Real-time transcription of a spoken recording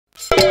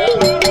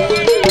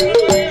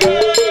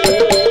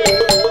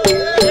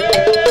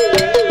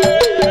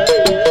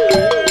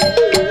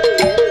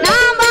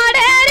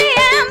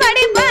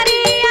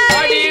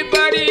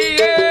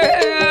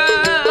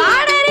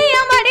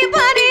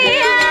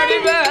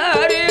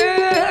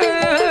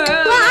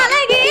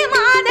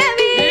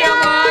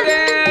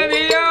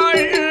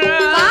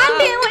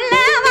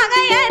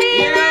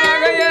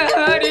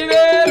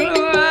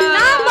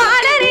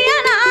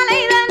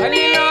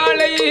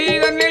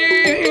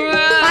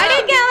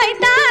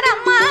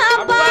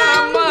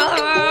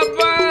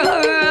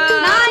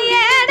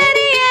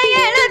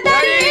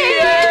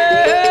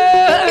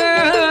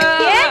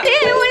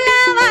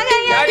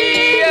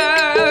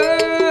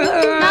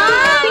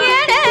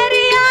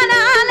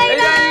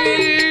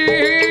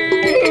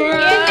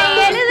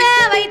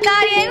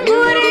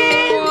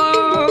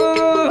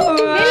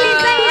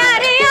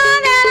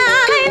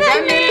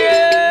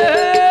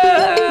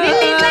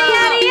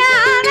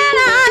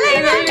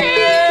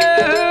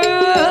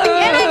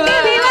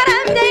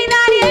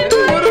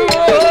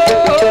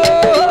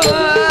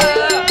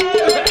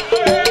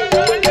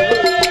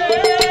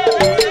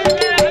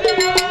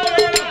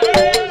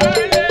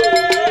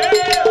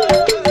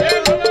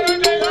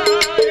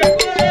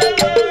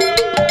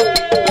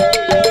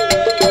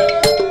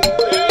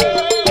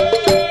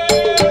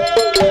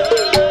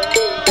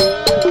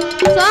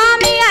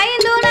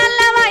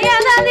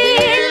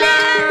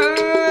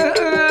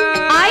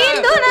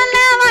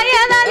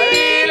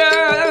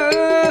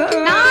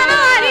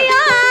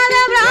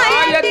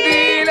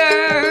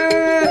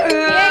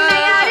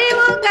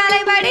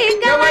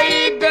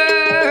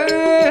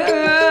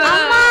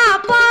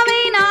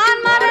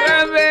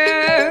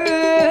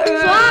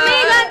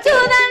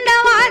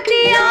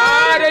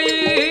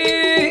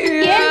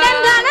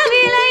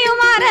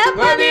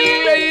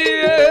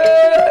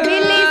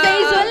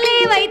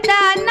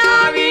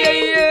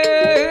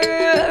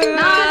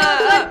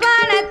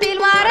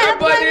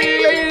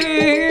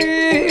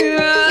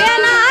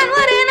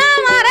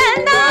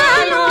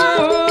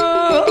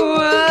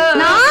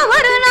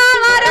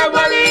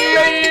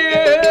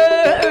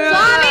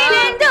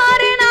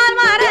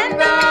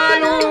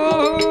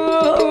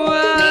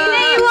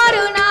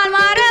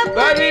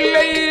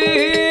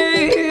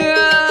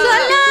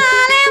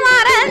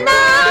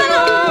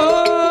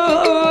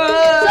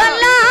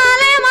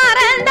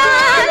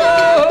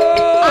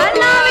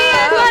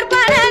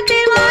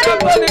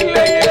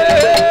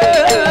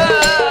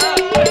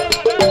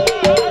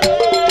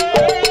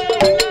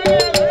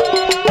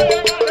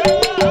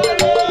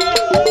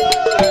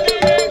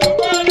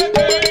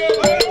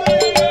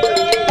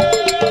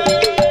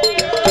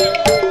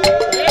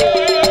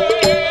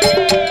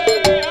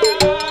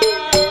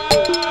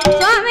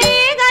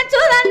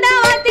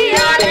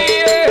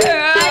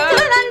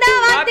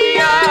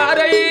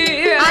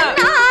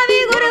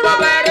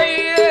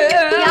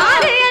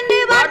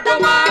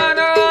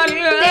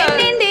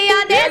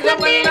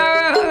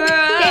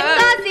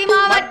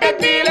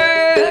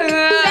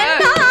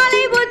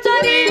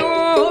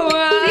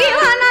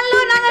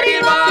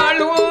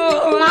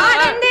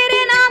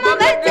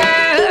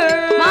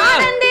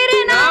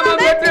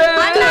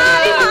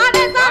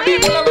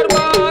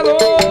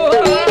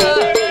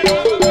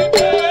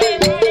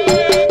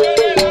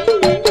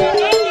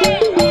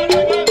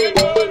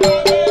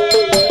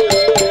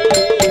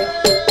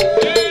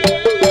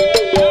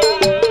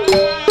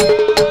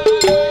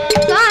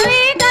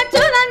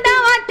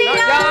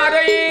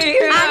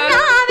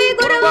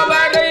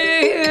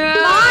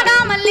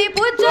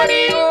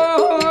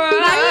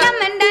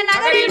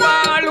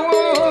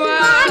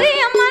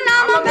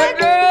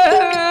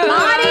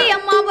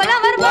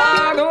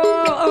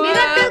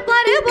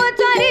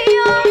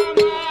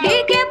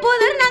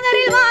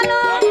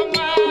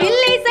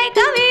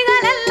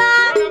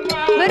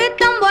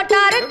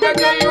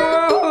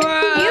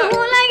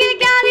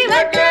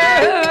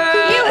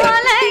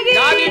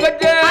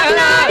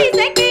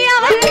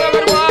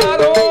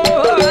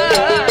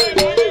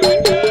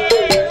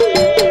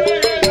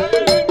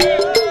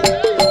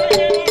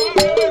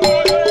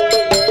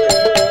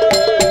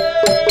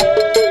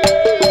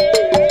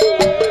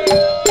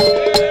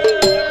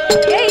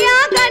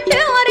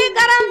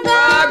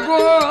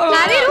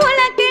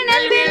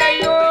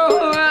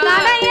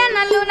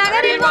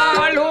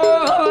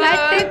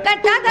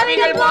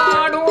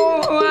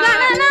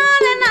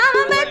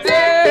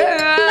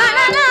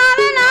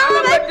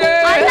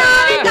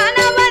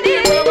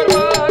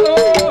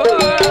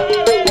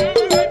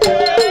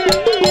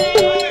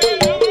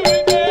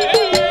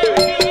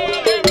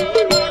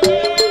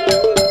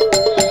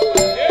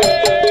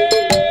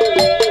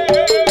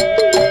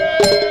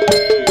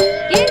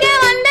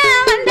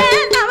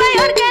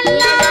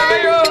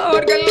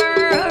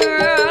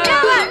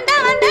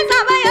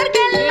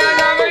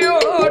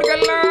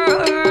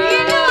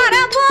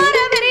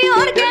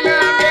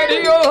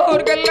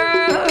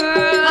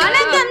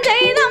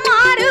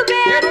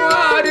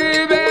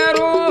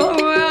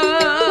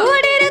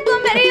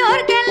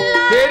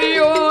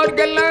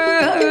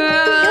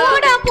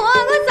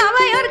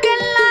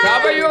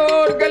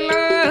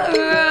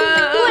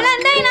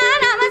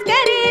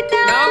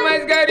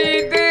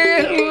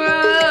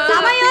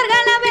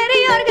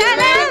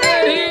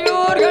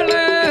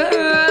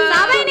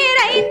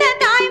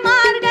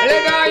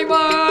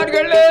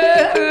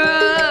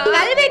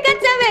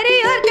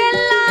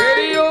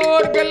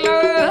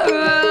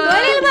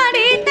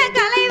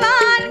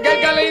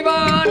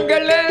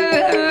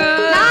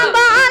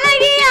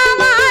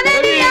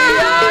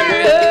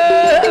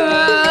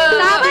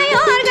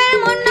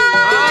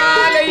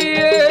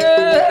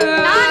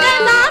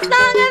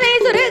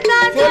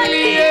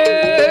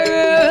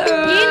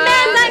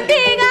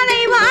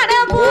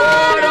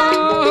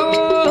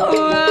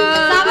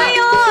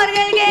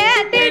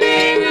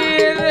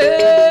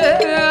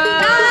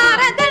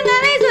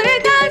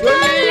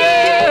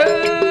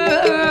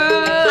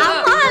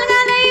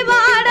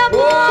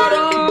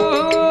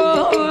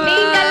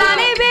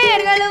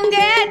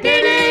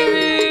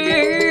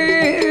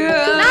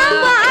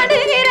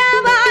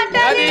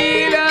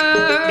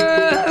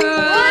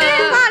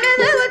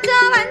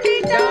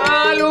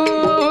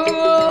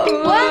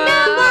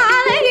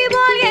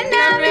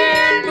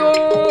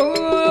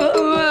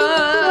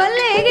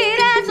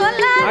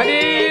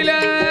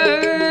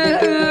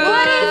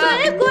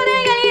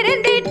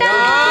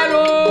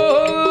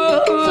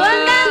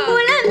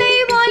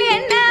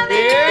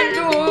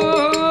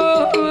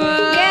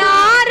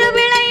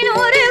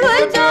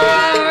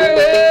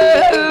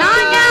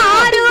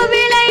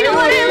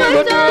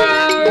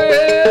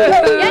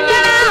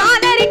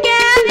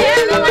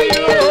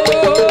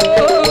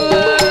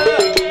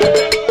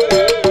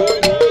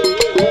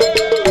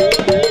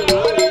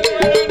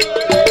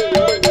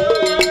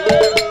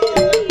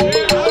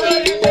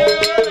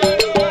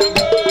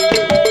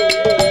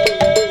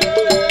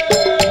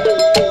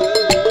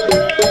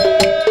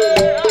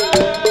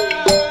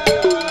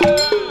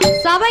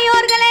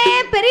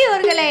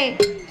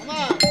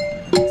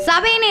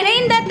சபை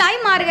நிறைந்த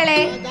தாய்மார்களே,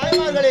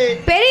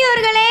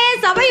 பெரியோர்களே,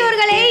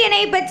 சபையோர்களே,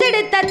 என்னை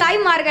பெற்றெடுத்த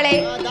தாய்மார்களே,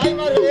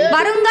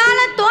 வருங்கால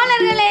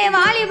தோழர்களே,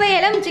 வாலிப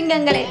இளம்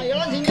சிங்கங்களே,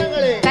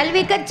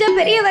 கல்வி கற்ற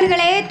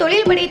பெரியவர்களே,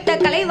 தொழில் படித்த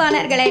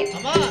கலைவாணர்களே,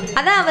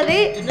 அதாவது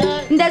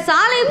இந்த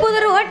சாலை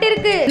புதர்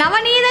ஓட்டிற்கு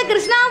நவநீத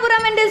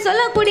கிருஷ்ணாபுரம் என்று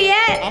சொல்லக்கூடிய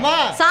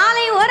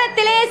சாலை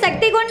ஓரத்திலே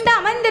சக்தி கொண்டு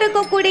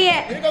அமர்ந்திருக்கக்கூடிய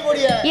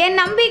என்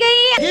நம்பிக்கை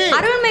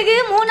அருள்மிகு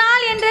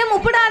மூணாள் என்ற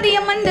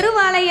முப்புடாதியம்மன்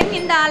திருவாலயம்.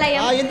 இந்த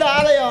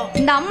ஆலயம்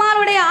இந்த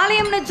அம்மாளுடைய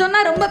ஆலயம்னு சொன்னா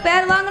ரொம்ப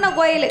பேர் வாங்கின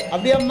கோயில்.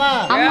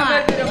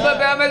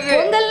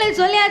 பொங்கல்னு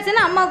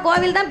சொல்லியாச்சுன்னா அம்மா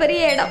கோவில் தான்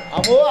பெரிய இடம்.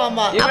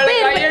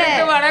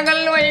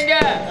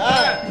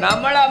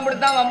 நம்மள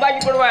அப்படித்தான்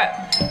வம்பாக்கி போடுவேன்.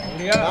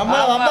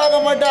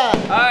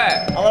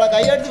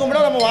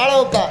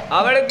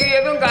 அவளுக்கு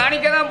எதுவும்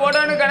காணிக்கதான்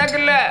போடணும் கணக்கு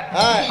இல்ல.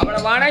 அவளை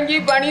வணங்கி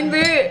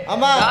பணிந்து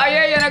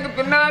தாயே எனக்கு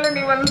பின்னால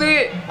நீ வந்து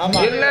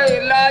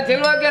எல்லா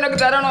செல்வாக்கும் எனக்கு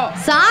தரணும்.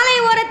 சாலை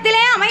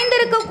ஓரத்திலே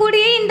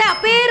அமைந்திருக்கக்கூடிய இந்த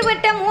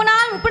அப்பேற்பட்ட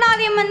மூணாள்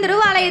முப்புடாதியம்மன்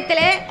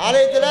திருவாலயத்திலே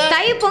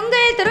தை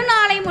பொங்கல்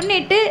திருநாளை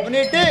முன்னிட்டு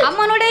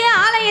அம்மனுடைய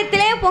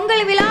ஆலயத்திலே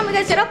பொங்கல் விழா மிக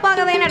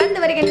சிறப்பாகவே நடந்து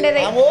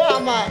வருகின்றது.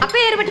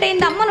 அப்பேற்பட்ட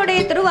இந்த அம்மனுடைய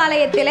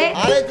திருவாலயத்திலே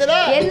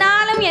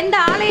என்னாலும் எந்த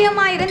ஆலயமா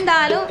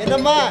இருந்தாலும்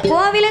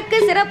கோவிலுக்கு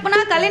சிறப்புனா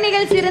கலை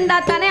நிகழ்ச்சி இருந்தா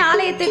தானே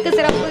ஆலயத்திற்கு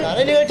சிறப்பு.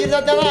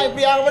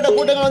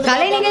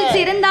 கலை நிகழ்ச்சி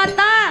இருந்தா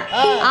தான்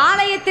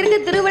ஆலயத்திற்கு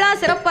திருவிழா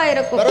சிறப்பா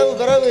இருக்கும்.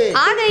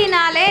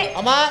 ஆகையினாலே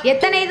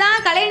எத்தனைதான்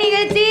கலை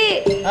நிகழ்ச்சி,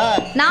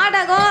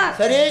 நாடகம்,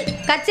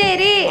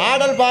 கச்சேரி,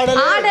 ஆடல்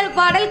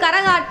பாடல்,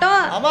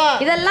 கரகாட்டம்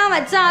இதெல்லாம்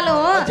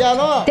வச்சாலும்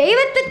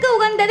தெய்வத்துக்கு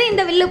உகந்தது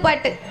இந்த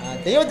வில்லுப்பாட்டு.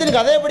 தெய்வத்தின்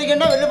கதையை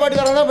படிக்கணும்னா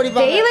வெள்ளுப்பாட்டுக்காரன் தான்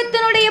படிப்பாங்க.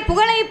 தெய்வத்தினுடைய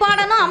புகழை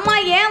பாடணும். அம்மா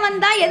ஏன்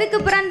வந்தா, எதுக்கு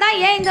பிறந்தா,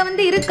 ஏன் இங்க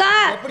வந்து இருக்கா,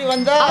 எப்படி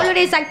வந்தா,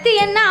 அவளுடைய சக்தி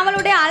என்ன,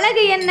 அவளுடைய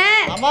அழகு என்ன,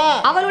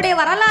 அவளுடைய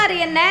வரலாறு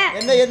என்ன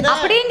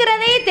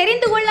அப்படிங்கறதை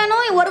தெரிந்து கொள்ளணும்.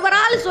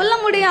 ஒருவரால் சொல்ல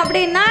முடியும்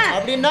அப்படின்னா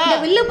இந்த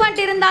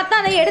வில்லுப்பாட்டு இருந்தா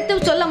தான் அதை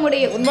எடுத்து சொல்ல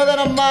முடியும்.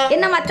 உண்மைதான் அம்மா.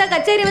 என்ன மத்த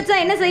கச்சேரி வச்சா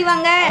என்ன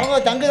செய்வாங்க? அவங்க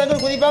தங்கு தங்கு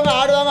குதிப்பாங்க,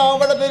 ஆடுவாங்க, அவங்க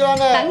பாட்ட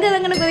போயிடுவாங்க. தங்கு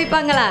தங்குன்னு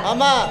குதிப்பாங்களா?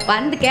 ஆமா.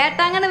 வந்து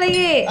கேட்டாங்கன்னு வை,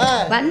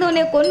 வந்து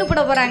உன்னை கொன்னு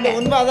போட போறாங்க.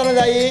 உண்மை அதானே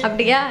தாயி.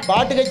 அப்படியா?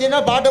 பாட்டு கச்சேரி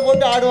பாட்டை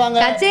போட்டு ஆடுவாங்க.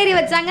 கச்சேரி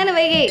வச்சாங்கன்னு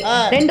வை,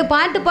 ரெண்டு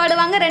பாட்டு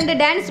பாடுவாங்க, ரெண்டு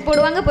டான்ஸ்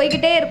போடுவாங்க,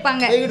 போய்கிட்டே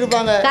இருப்பாங்க.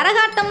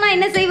 கரகாட்டம்னா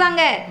என்ன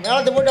செய்வாங்க?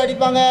 மேளத்தை போட்டு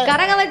அடிப்பாங்க,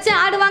 கரகம் வச்சு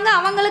ஆடுவாங்க,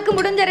 அவங்களுக்கு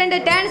முடிஞ்ச ரெண்டு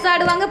டான்ஸ்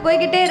ஆடுவாங்க,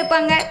 போய்கிட்டே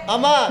இருப்பாங்க.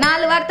 ஆமா.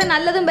 நாலு வார்த்தை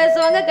நல்லதும்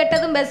பேசுவாங்க,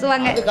 கெட்டதும்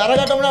பேசுவாங்க.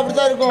 கரகாட்டம்னா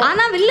அப்படிதான் இருக்கும்.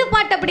 ஆனா வில்லு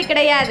பாட்டு அப்படி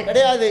கிடையாது.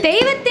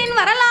 தெய்வத்தின்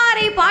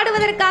வரலாறை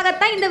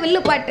பாடுவதற்காகத்தான் இந்த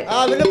வில்லு பாட்டு.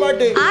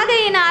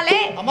 ஆகையினாலே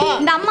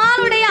இந்த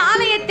அம்மாளுடைய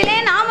ஆலயத்திலே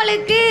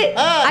நாமளுக்கு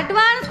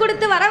அட்வான்ஸ்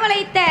கொடுத்து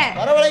வரவழைத்த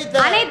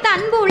அனைத்து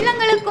அன்பு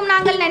உள்ளங்களுக்கும்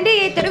நாங்கள்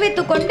நன்றியை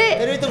தெரிவித்துக் கொண்டு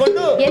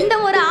எந்த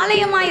ஒரு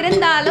ஆலயமா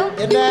இருந்தாலும்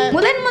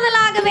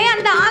முதலாகவே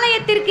அந்த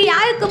ஆலயத்திற்கு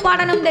யாருக்கு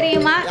பாடணும்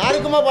தெரியுமா?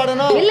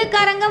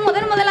 வில்லுக்காரங்க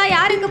முதலா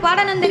யாருக்கு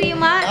பாடணும்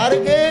தெரியுமா?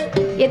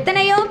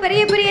 எத்தனையோ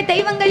பெரிய பெரிய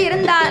தெய்வங்கள்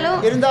இருந்தாலும்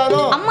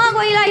அம்மா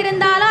கோயிலா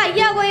இருந்தாலும்,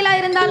 ஐயா கோயிலா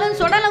இருந்தாலும்,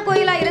 சொடல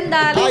கோயிலா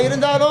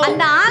இருந்தாலும்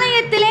அந்த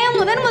ஆலயத்திலே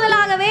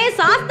முதலாகவே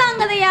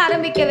சாஸ்தாங்கதையை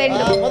ஆரம்பிக்க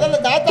வேண்டும். முதல்ல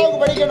தாத்தாவுக்கு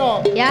படிக்கணும்.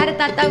 யாரு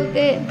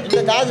தாத்தாவுக்கு?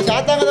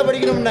 சாஸ்தாங்கதை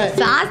படிக்கணும்.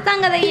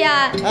 சாஸ்தாங்கதையா?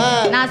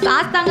 நான்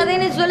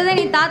சாஸ்தாங்கதைன்னு சொல்லுதே,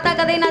 நீ தாத்தா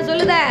கதை நான்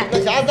சொல்லுத.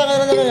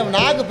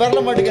 நாக்கு பெறல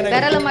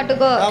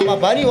மாட்டுக்கோ. ஆமா,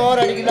 பரி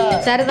ஓவர் அடிக்குதா?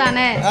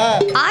 சரிதானே.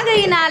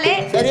 ஆகையினாலே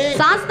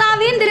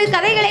சாஸ்தாவின் திரு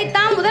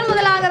கதைகளைத்தான்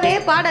முதலாகவே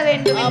பாட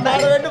வேண்டும்.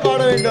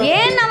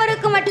 ஏன்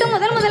அவருக்கு மட்டும்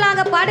முதலாக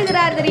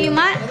பாடுகிறார்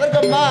தெரியுமா?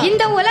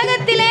 இந்த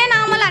உலகத்திலே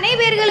நாமல்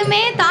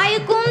அனைவர்களுமே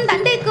தாய்க்கும்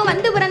தந்தைக்கும்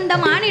வந்து பிறந்த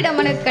மானிட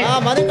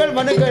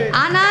மனுக்கள்.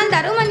 ஆனால்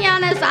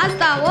தருமஞான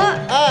சாஸ்தாவோ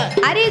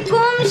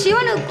அரிக்கும்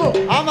சிவனுக்கும்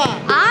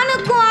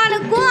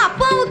ஆணுக்கும்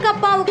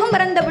அப்பாவுக்கும்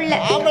பிறந்த பிள்ளை.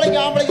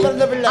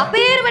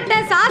 அப்பேற்பட்ட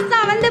சாஸ்தா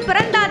வந்து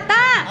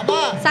பிறந்தாத்தான்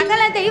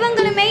சகல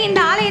தெய்வங்களுமே இந்த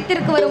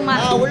ஆலயத்திற்கு வருமா?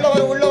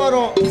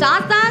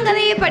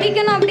 சாஸ்தாங்கதையை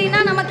படிக்கணும் அப்படின்னா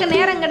நமக்கு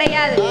நேரம்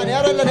கிடையாது.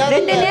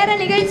 2 நேர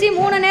நிகழ்ச்சி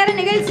 3 நேர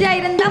நிகழ்ச்சியா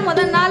இருந்தா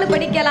முதல் நாள்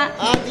படிக்கலாம்.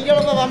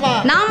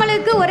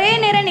 நாமளுக்கு ஒரே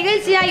நேர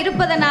நிகழ்ச்சியா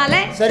இருப்பதனால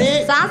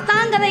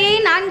சாஸ்தாங்கதையை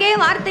 4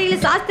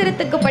 வார்த்தையில்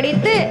சாஸ்திரத்துக்கு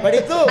படித்து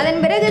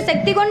அதன் பிறகு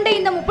சக்தி கொண்ட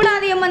இந்த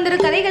முப்புடாதியம்மன்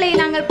கதைகளை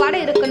நாங்கள் பாட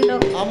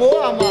இருக்கின்றோம்.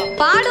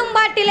 பாடும்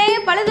பாட்டிலே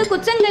பலது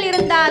குச்சங்கள்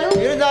இருந்தாலும்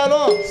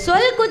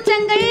சொல்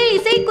குச்சங்கள்,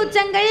 இசை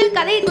குச்சங்கள்,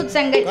 கதை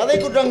குச்சங்கள்,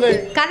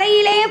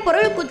 கதையிலே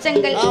பொருள்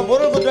குச்சங்கள்,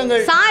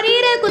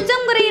 சாரீர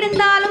குச்சம் குறை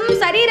இருந்தாலும்,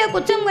 சரீர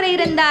குச்சம் குறை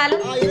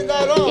இருந்தாலும்,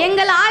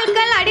 எங்கள்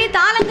ஆட்கள் அடி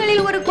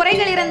தாளங்களில் ஒரு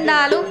குறைகள்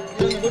இருந்தாலும்,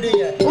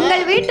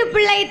 உங்கள் வீட்டு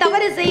பிள்ளை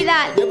தவறு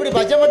செய்தால்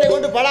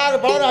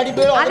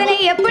அதனை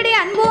எப்படி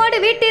அன்போடு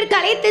வீட்டிற்கு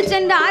அழைத்து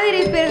சென்று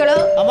ஆதரிப்பீர்களோ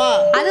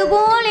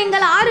அதுபோல்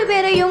எங்கள் 6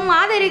 பேரையும்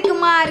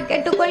ஆதரிக்குமாறு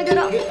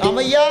கேட்டுக்கொள்கிறோம்.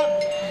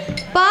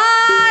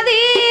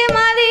 பாதி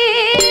மதி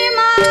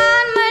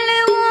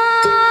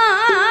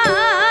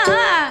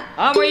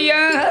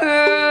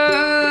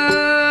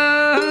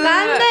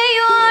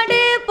கந்தையோடு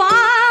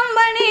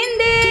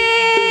பாம்பணிந்து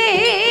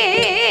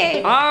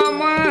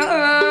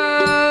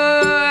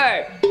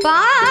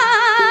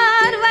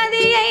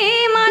பார்வதியை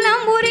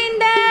மனம்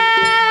புரிந்த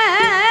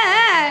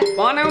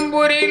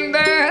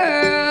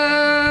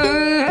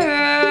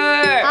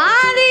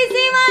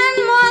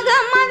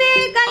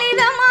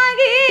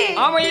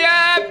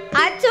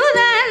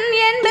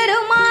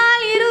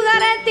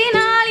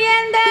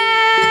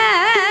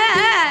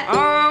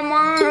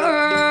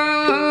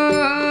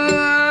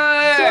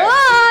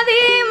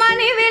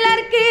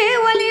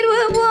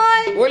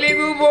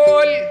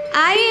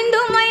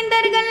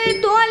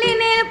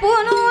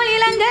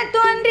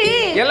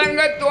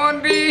விளங்க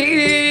தோன்றி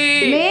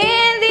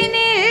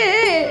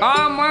மேதினில்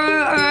ஆமா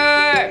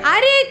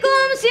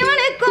அரிக்கும்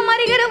சிவனுக்கும்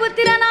அறிகிற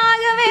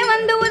புத்திரனாகவே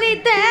வந்து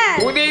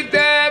உதித்த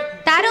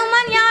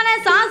தருமன் ஞான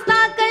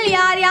சாஸ்தாக்கள்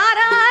யார்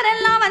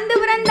யாரெல்லாம் வந்து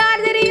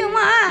பிறந்தார்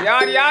தெரியுமா?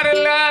 யார்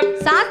யாரெல்லாம்?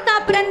 சாஸ்தா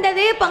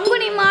பிறந்தது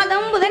பங்குனி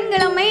மாதம்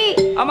புதன்கிழமை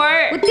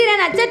உத்திர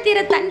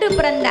நட்சத்திரத்தன்று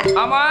பிறந்தார்.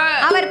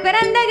 அவர்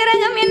பிறந்த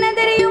கிரகம் என்ன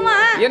தெரியுமா?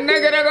 என்ன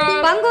கிரகம்?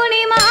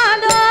 பங்குனி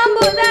மாதம்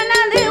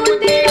புதனது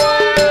உத்திரம்.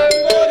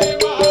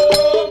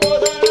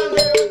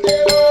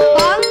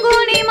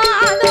 பங்குனி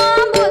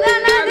மாதம்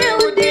புதனது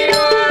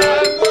உத்திரம்.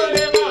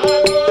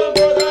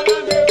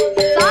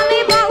 சாமி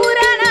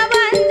பௌரண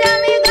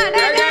பஞ்சமி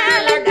கடக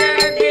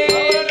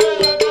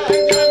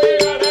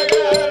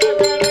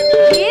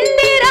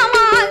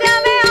இந்திரமாகவே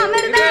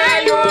அமிர்த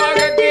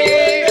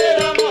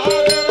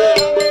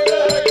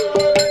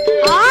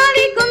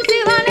ஆதிக்கும்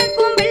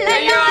சிவனுக்கும்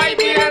பிள்ளையாய்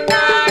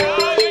பிறந்தார்.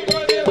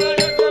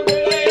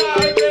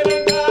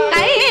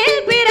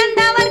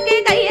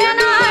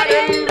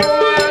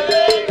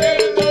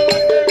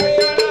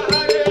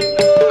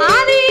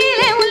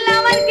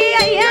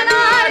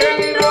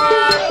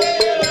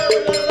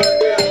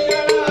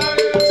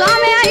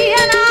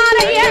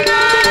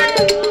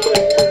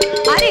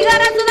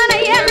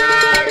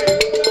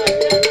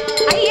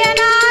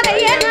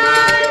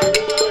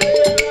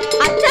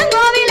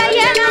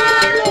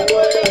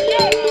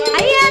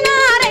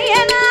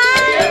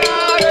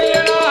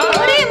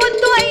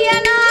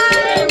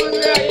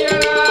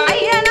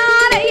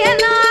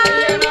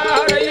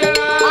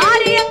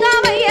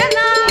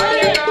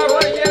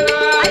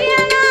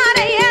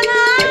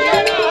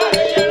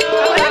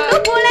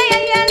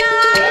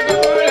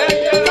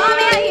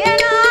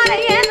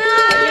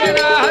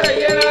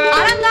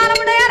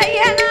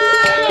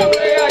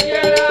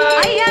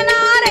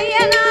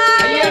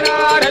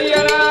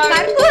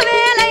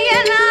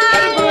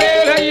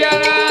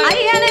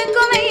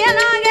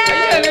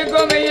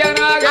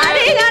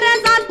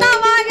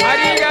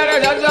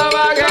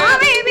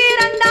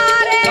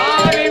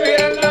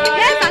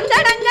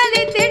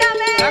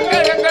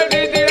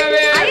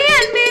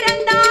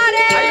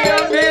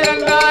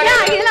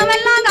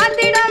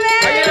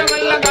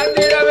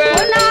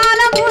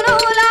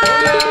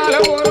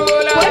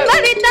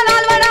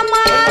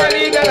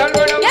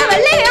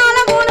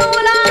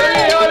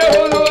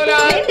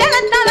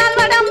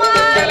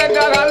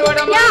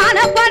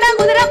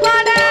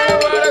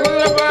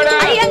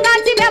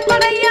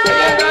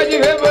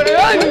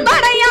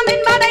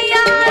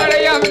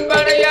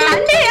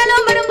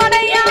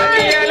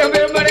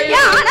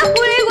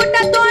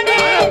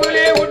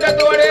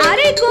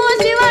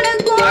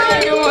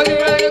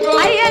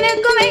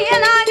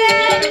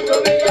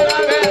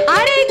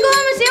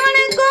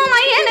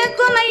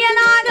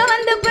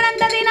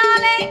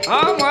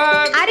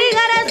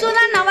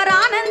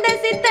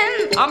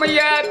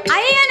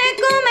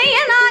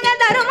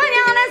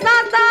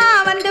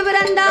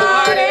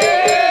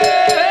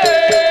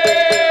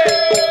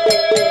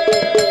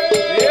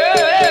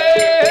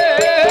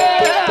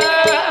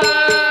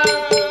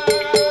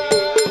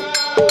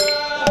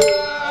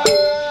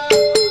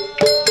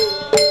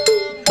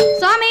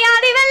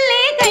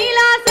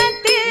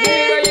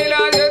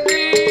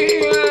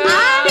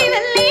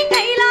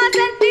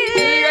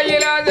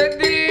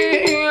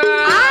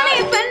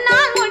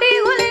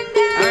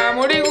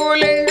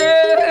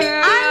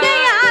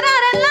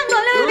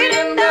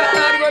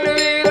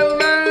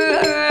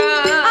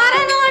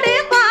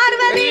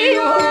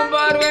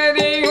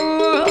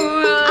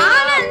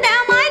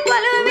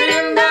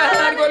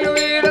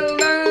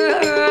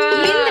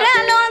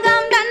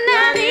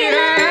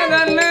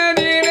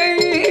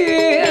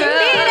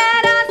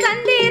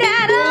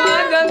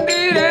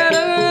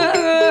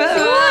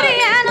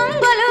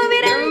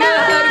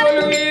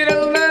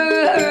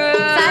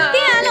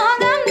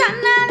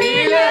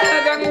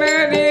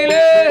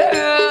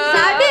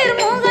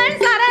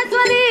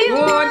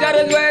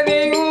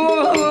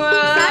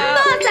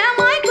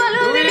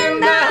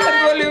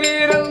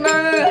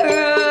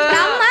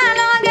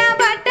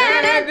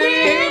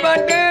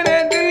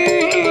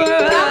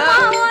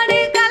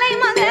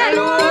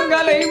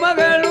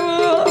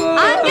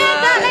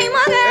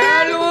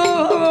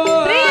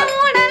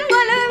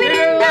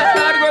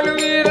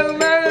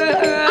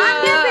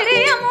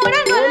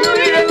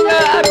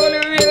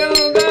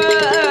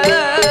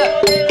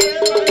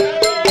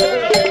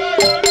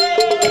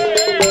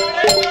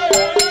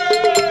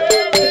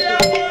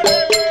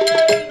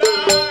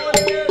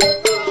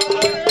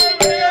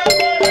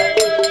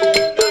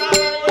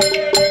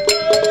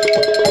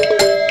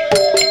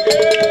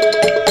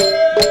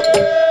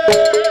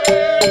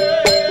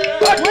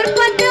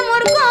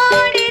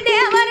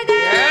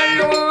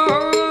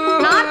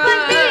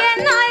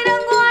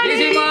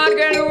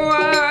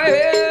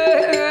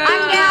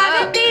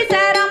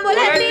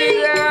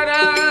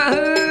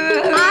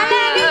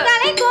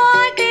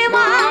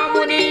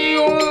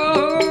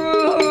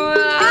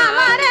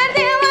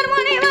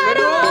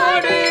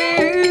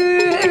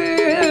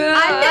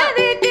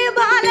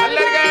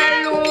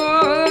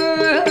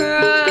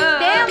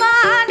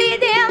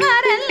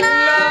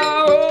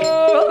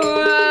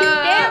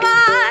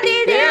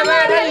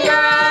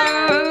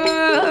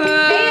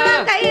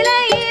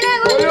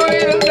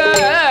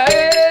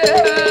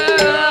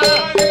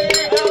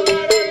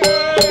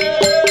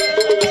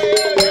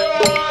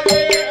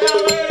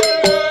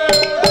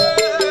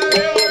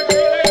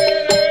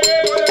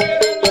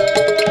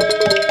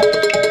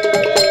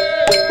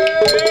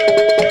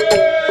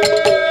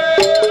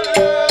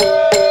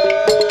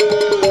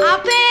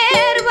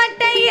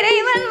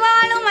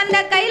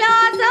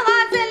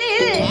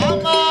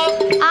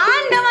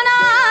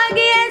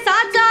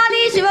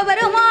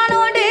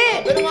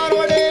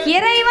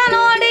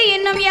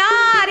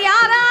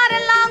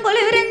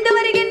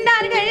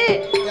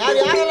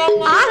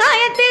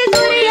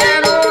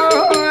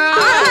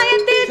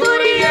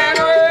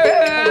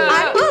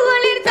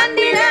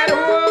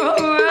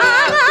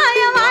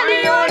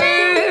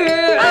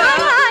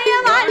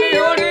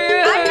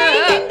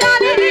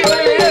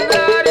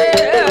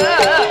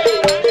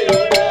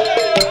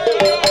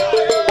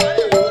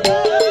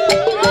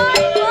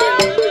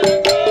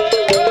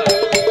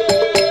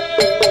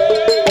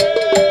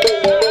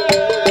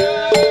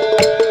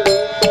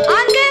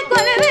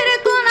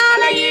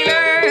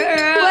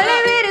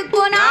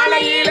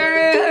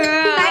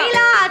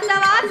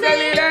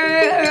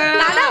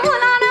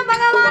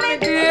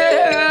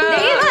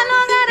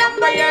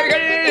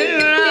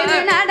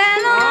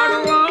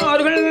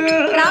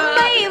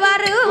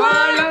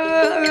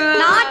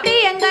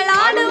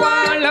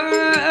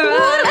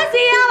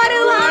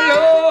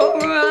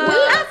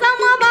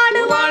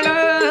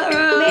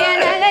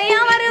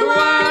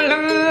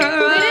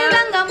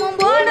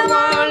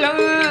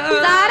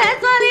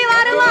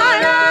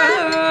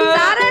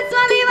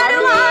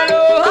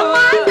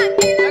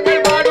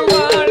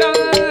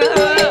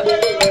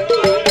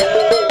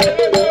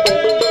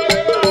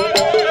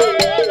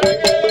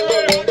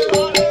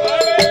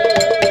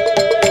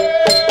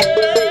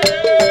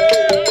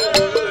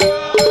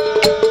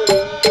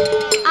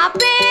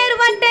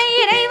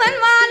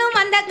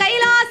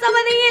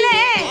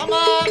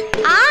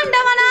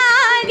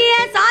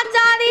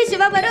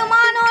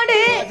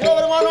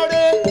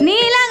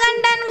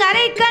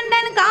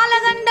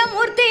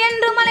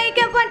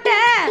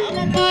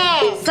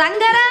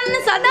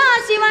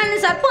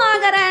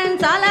 கற்பாகரன்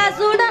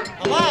சாலாசூடன்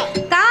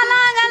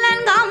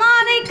காலாகலன்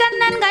காமாதை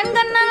கண்ணன்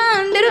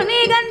கண்கண்ணன்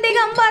திருநீகந்தி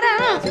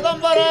கம்பரன்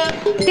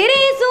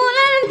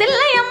திரிசூலன்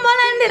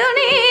தில்லையம்பலன்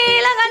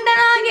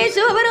திருநீலகண்டனாகி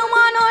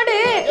சிவபெருமானோடு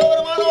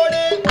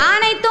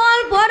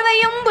ஆனைத்தோல்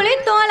போர்வையும்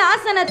புலித்தோல்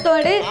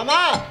ஆசனத்தோடு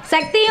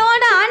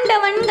சக்தியோடு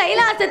ஆண்டவன்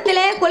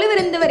கைலாசத்திலே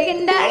கொலுவிருந்து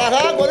வருகின்றார்.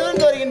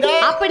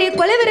 அப்படி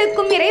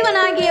கொலுவிருக்கும்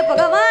இறைவனாகிய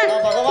பகவான்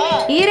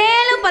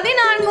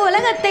 14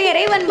 உலகத்தை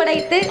இறைவன்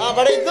படைத்து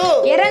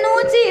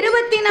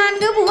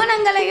 224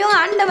 புவனங்களையும்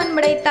ஆண்டவன்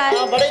படைத்தார்.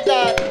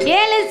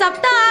 7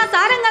 சப்தா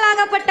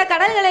சாரங்களாகப்பட்ட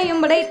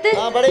கடல்களையும் படைத்து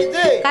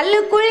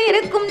கல்லுக்குள்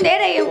இருக்கும்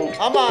தேரையும்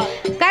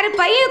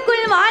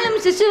கற்பையுக்குள் வாழும்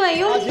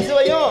சிசுவையும்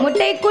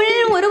முட்டைக்குள்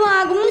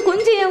உருவாகும்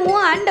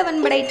குஞ்சியவும்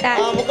ஆண்டவன்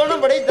படைத்தார்.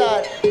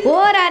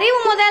 ஓர் அறிவு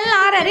முதல்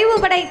 6 அறிவு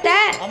படைத்த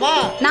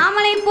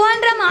நாமலை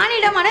போன்ற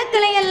மானிட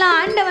மனக்களை எல்லாம்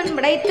ஆண்டவன்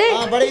படைத்து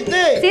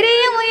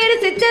சிறிய உயிர்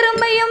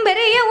சிற்றெரும்பையும்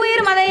பெரிய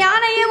உயிர் மத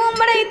யானையும்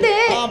படைத்து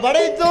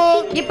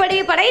இப்படி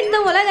படைத்த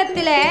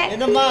உலகத்திலே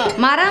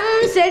மரம்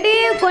செடி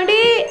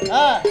கொடி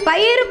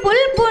பயிர்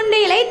புல் பூண்டு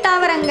இலை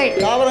தாவரங்கள்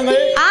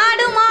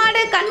ஆடு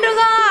மாடு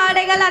கன்றுகா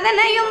ஆடைகள்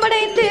அதனையும்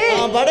படைத்து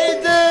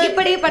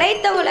இப்படி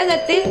படைத்த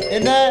உலகத்தில்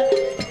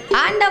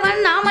ஆண்டவன்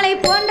நாமலை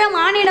போன்ற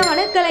மானிட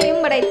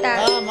மனுக்களையும் படைத்தார்.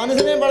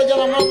 மனுஷனையும்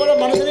படைச்சான், நம்ம போல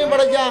மனுஷனையும்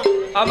படைச்சான்.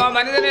 ஆமா,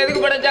 மனுஷனை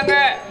எதுக்கு படைச்சாங்க?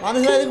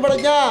 மனுஷனை எதுக்கு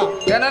படைச்சான்?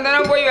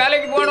 தினம் போய்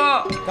வேலைக்கு போகணும்,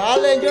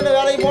 காலைல எஞ்சி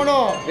வேலைக்கு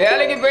போகணும்,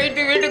 வேலைக்கு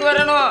போயிட்டு வீட்டுக்கு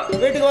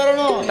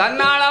வரணும்,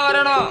 தன்னாலா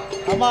வரணும்.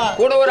 ஆமா,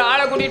 கூட ஒரு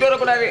ஆளை கூட்டிட்டு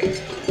வரக்கூடாது.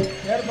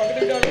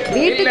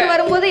 வீட்டுக்கு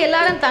வரும்போது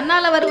எல்லாரும்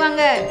தன்னால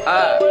வருவாங்க,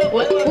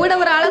 கூட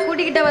ஒரு ஆளை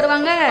கூட்டிக்கிட்ட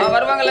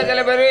வருவாங்கல்ல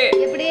சில பேரு.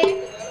 எப்படி?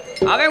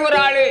 அவன் ஒரு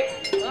ஆளு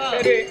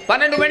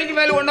 12 மணிக்கு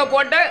மேல ஒண்ணு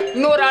போட்ட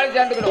இன்னொரு ஆளு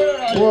சேர்ந்துக்கணும்.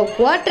 ஓ,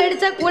 போட்டு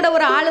அடிச்சா கூட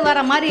ஒரு ஆளு வர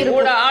மாதிரி இருக்கும்.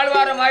 கூட ஆளு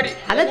வர மாதிரி.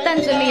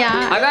 அதத்தான் சொன்னியா?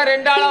 அதான்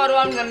 2 ஆளா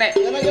வருவான்னு சொன்னேன்.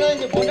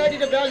 இங்க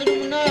பொண்டாட்டிட்ட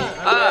பேசணும்னா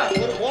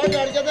ஒரு கோட்டை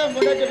அடிச்சாதான்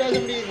பொண்டாட்டிட்ட பேச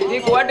முடியும். நீ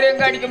கோட்டை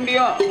எங்க அடிக்க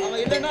முடியும்?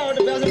 அவன் இல்லன்னா அவட்ட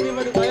பேச முடிய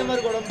மாட்டேங்குது, பயமா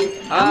இருக்கு உடம்பு.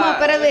 ஆமா,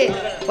 பிறகு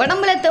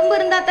உடம்புல தெம்பு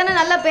இருந்தா தானே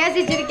நல்லா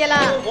பேசி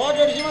சிரிக்கலாம். கோட்டை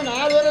அடிச்சுமா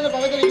 4 பேர் அந்த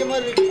பக்கத்துல நிக்க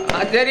மாதிரி இருக்கு.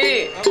 சரி,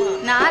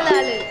 4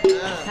 ஆளு.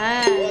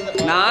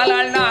 4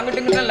 ஆளுனா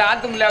அங்கிட்டு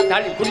லாத்தும் இல்ல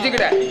காலி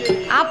குடிச்சுக்கிட.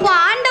 அப்போ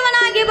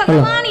ஆண்டவனாகிய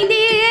பகவான் இந்த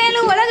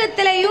 7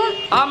 உலகத்திலையும்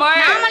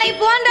நாமலை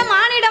போன்ற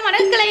மானிட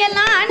மனக்களை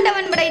எல்லாம்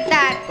ஆண்டவன்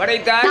படைத்தார்.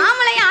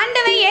 நாமலை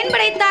ஆண்டவன் ஏன்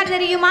படைத்தார்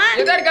தெரியுமா?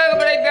 எதற்காக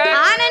படைத்தார்?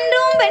 ஆண்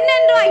என்றும் பெண்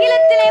என்றும்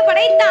அகிலத்திலே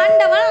படைத்த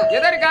ஆண்டவன்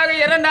எதற்காக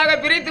 2ஆக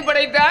பிரித்து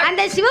படைத்தார்?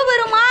 அந்த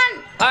சிவபெருமான்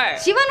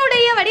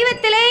சிவனுடைய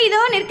வடிவத்திலே இதோ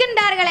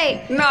நிற்கின்றார்களே,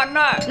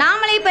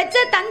 நாமலை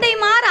பெற்ற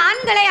தந்தைமார்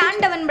ஆண்களை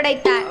ஆண்டவன்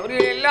படைத்தார்.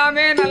 அவர்கள்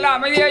எல்லாமே நல்ல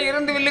அமைதியா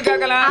இருந்து வில்லு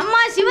கேட்கலாம்.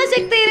 அம்மா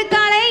சிவசக்தி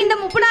இருக்காளே, இந்த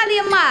முப்படாதி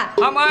அம்மா,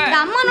 இந்த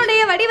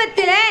அம்மனுடைய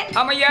வடிவத்திலே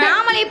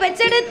நாமலை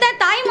பெற்றெடுத்த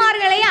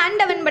தாய்மார்களை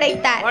ஆண்டவன்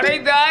படைத்தார்.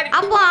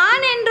 அப்போ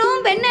ஆண்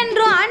என்றும் பெண்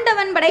என்றும்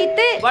ஆண்டவன்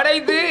படைத்து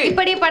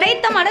இப்படி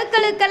படைத்த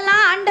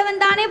மனுக்களுக்கெல்லாம்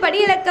ஆண்டவன் தானே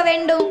படியிழக்க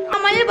வேண்டும்.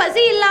 அமல்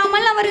பசி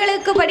இல்லாமல்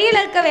அவர்களுக்கு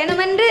படியிழக்க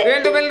வேண்டும் என்று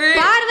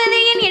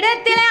பார்வதியின்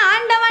இடத்திலே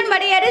ஆண்டவன்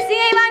படி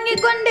அரிசியை வாங்கி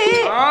கொண்டு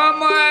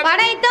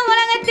படைத்த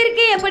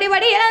உலகத்திற்கு எப்படி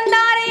படி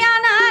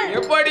இழந்தாரையானால்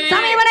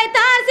சமை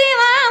படைத்தார்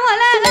சிவா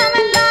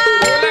உலகமெல்லாம்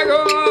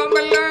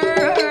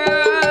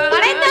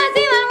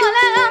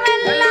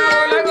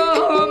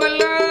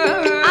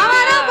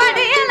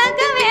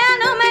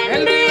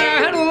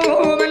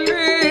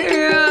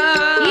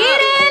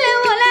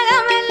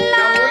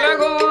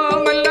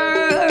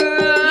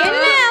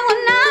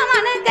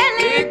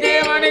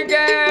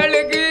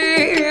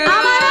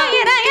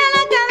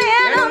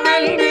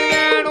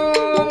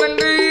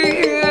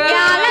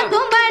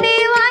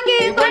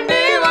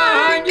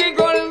வாங்கி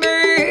கொண்டு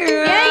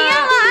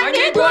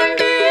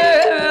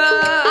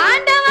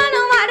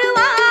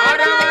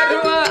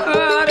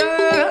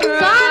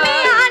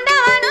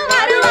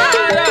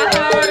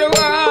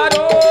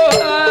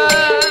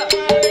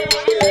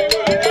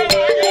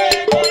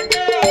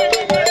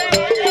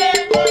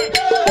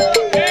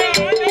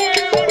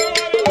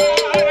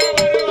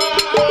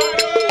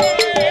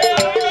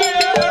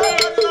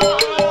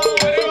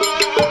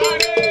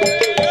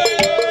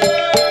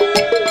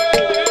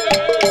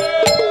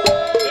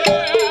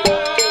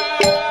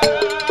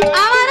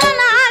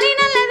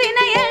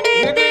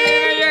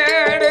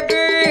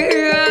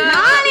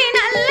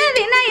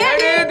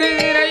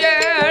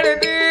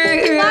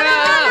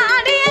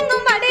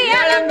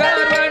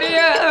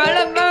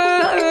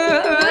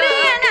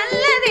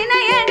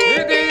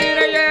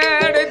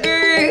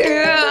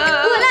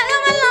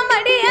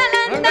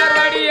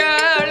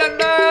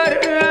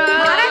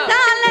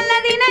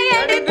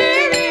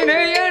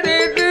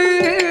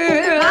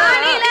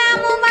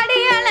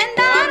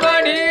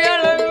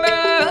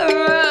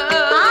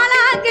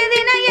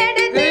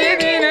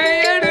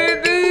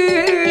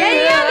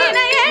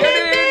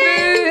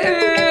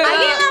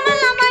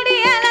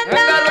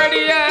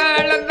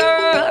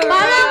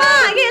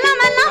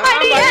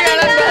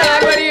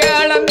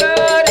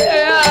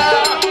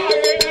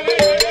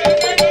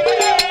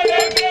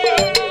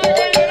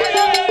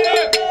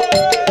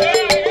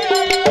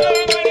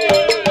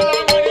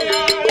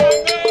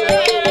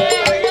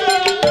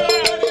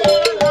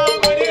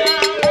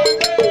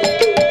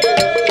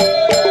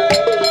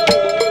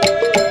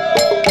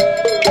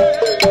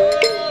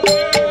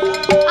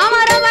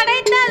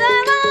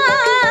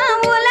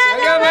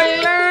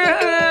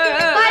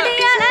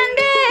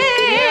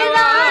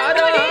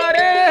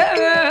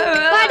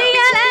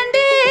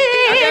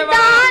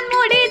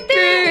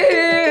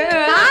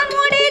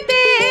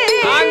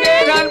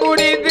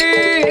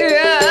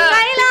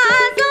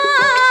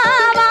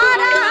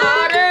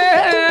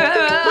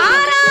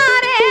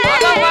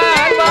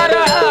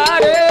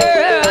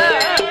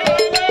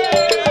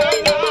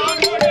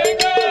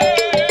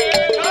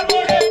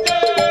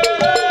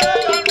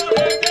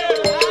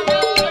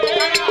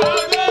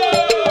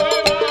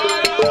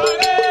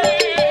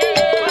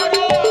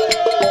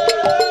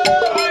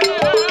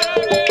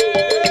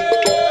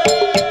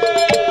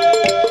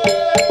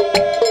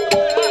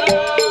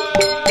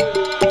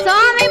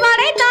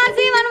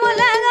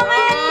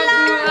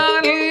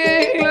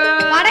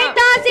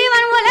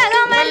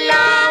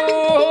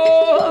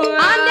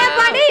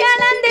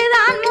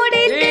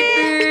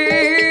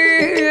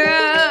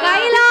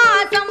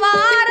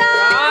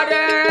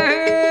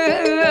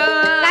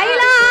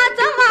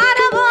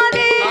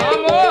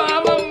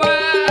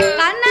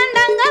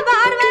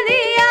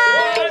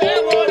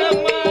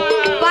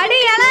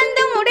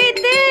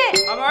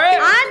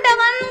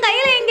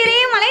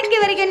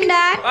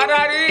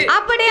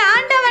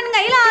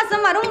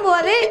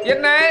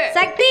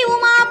சக்தி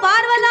உமா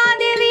பார்வதா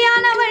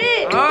தேவியானவள்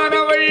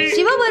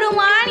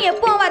சிவபெருமான்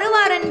எப்போ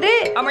வருவார் என்று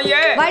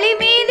வழி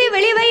மீது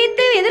வெளி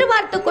வைத்து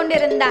எதிர்பார்த்து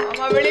கொண்டிருந்தார்.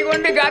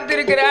 வெளிக்கொண்டு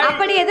காத்திருக்கிறார்.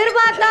 அப்படி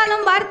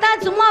எதிர்பார்த்தாலும் பார்த்தா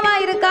சும்மாவா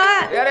இருக்கா?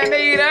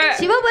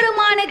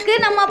 சிவபெருமானுக்கு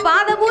நம்ம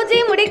பாத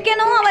பூஜை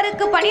முடிக்கணும்,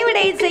 அவருக்கு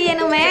பணிவிடை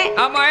செய்யணுமே.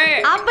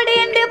 அப்படி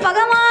என்று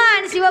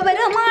பகவான்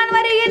சிவபெருமான்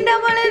வருகின்ற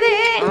பொழுது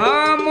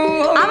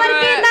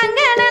அவருக்கு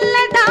தங்க நல்ல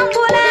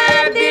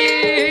தாம்பூலத்தில்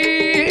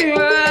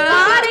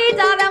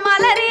பாரிஜாத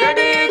மலர்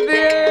எடுத்து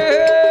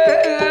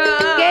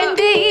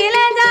கெண்டியில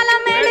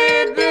ஜலம்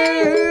எடுத்து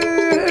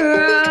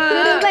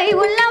கிருபை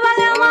உள்ள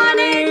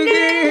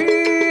பகவானுக்கு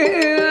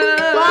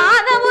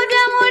பாத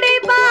பூஜை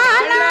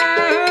முடிப்பாள்,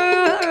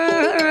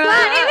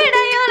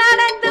 பணிவிடையும்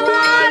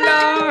நடத்துவாள்.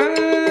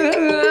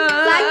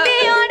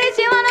 சக்தியோடு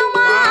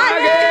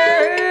சிவனுமாக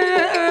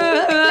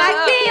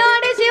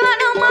சக்தியோடு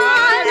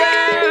சிவனுமாக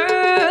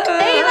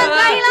தெய்வ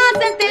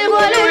கைலாசத்தில்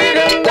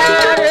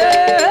ஒளிவிடுந்தார்.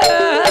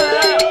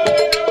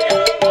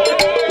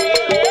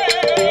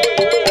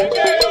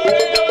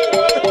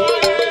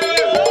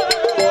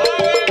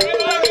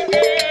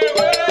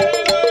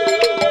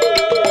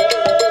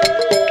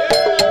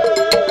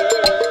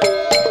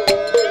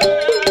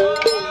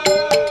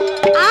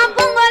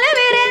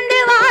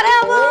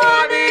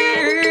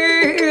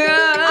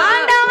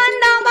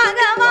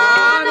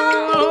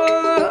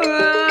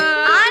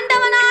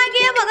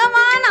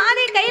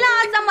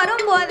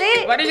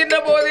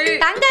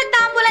 தங்க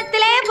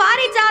தாம்பூலத்திலே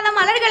பாரிஜாத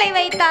மலர்களை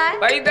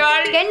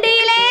வைத்தாள்.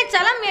 கெண்டியிலே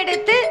சலம்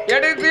எடுத்து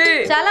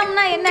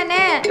சலம்னா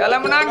என்னன்னு?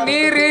 சலம்னா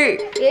நீரு.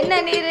 என்ன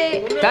நீரு?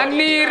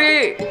 தண்ணீர்.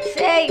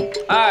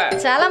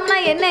 சலம்னா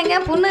என்னங்க?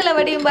 புண்ணுல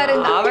வடியும்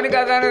பாருங்க. அவனுக்கு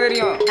அதானே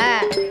தெரியும்.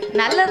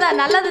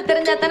 நல்லது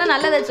தெரிஞ்சா தானே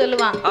நல்லதை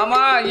சொல்லுவான்.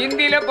 ஆமா,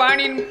 ஹிந்தியில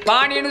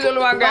பாணின்னு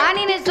சொல்லுவாங்க.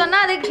 பாணின்னு சொன்னா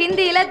அதுக்கு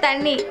ஹிந்தியில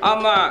தண்ணி.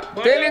 ஆமா,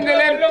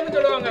 தெலுங்குல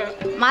சொல்லுவாங்க.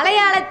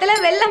 மலையாளத்துல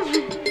வெள்ளம்.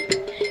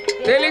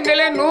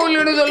 தெலுங்குல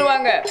நூலுன்னு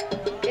சொல்லுவாங்க.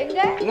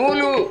 எங்க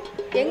நூலு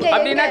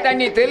அப்படின்னா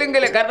தண்ணி.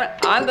 தெலுங்குல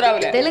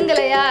ஆந்திராவில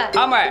தெலுங்குலையா?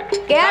 ஆமா.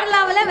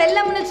 கேரளாவில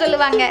வெள்ளம்னு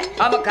சொல்லுவாங்க.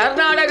 ஆமா,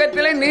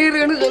 கர்நாடகத்துல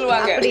நீருன்னு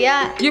சொல்லுவாங்க. அப்படியா?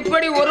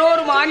 இப்படி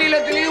ஒரு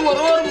மாநிலத்திலையும்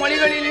ஒரு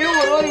மொழிகளிலும்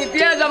ஒரு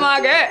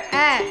வித்தியாசமாக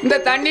இந்த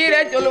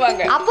தண்ணீரை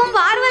சொல்லுவாங்க. அப்போ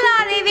பார்வதா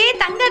தேவி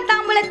தங்க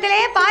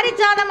தாம்பூலத்திலே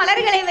பாரிஜாத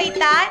மலர்களை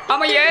வைத்தார்.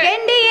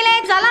 கெண்டியிலே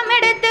ஜலம்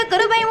எடுத்து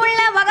கிருபை உள்ள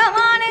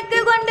பகவானுக்கு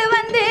கொண்டு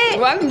வந்து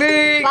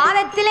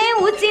பாதத்திலே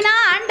ஊசினா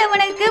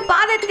ஆண்டவனுக்கு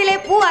பாதத்திலே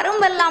பூ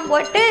அரும்பெல்லாம்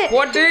போட்டு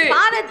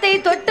பாதத்தை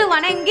தொட்டு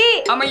வணங்கி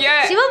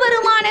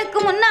சிவபெருமானுக்கு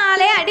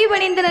முன்னாலே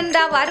அடிபணிந்து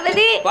நின்றா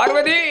பார்வதி.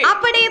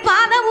 அப்படி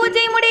பாத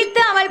பூஜை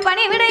முடித்து அவள்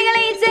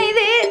பணிவிடைகளை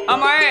செய்து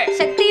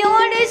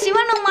சக்தியோடு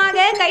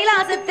சிவனுமாக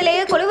கைலாசத்திலே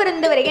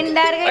கொலுவிருந்து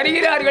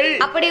வருகின்றார்கள்.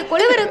 அப்படி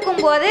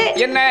கொலுவிருக்கும் போது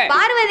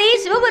பார்வதி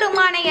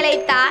சிவபெருமானை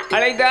அழைத்தார்.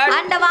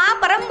 ஆண்டவா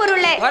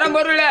பரம்பொருளே,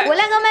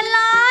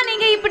 உலகமெல்லாம்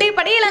நீங்க இப்படி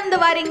படியிலந்து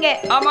வாரீங்க,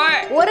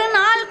 ஒரு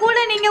நாள் கூட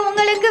நீங்க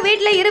உங்களுக்கு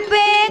வீட்டுல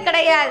இருப்பே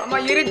கிடையாது.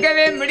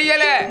 இருக்கவே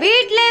முடியல.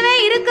 வீட்லவே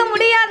இருக்க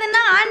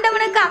முடியாதுன்னா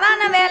ஆண்டவனுக்கு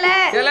அதான வேலை.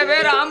 சில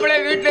பேர் ஆம்பளை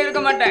வீட்டுல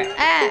இருக்க மாட்டேன்.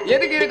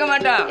 எதுக்கு இருக்க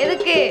மாட்டான்?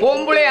 எதுக்கு?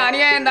 பொம்பளை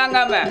அநியாயம்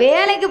தாங்காம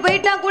வேலைக்கு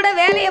போயிட்டா கூட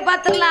வேலையை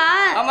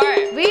பார்த்துடலாம்.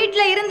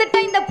 வீட்டுல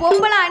இருந்துட்டா இந்த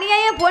பொம்பளை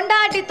அநியாயம்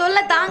பொண்டாட்டி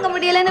தொல்லை தாங்க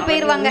முடியலன்னு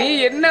போயிருவாங்க. நீ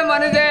என்ன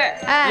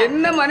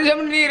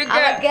மனுஷன் நீ இருக்க?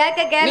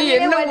 நீ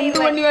என்ன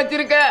உண்டு பண்ணி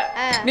வச்சிருக்க?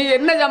 நீ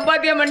என்ன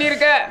சம்பாத்தியம் பண்ணி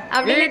இருக்க?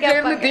 வீட்டுல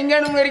இருந்து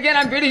திங்கணும் இருக்க,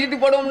 நான் பிடிச்சிட்டு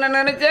போடுவோம்னு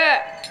நினைச்சேன்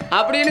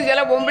அப்படின்னு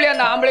சில பொம்பளை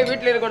அந்த ஆம்பளை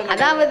வீட்டுல இருக்கணும்.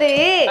 அதாவது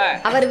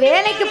அவர்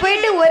வேலைக்கு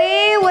போயிட்டு ஒரே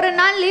ஒரு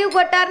நாள் லீவ்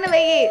போட்டார்னு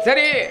வை.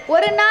 சரி,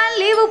 ஒரு நாள்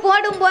லீவு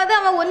போடும் போது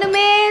அவன்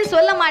ஒண்ணுமே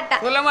சொல்ல மாட்டா.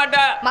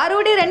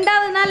 மறுபடியும்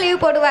ரெண்டாவது நாள்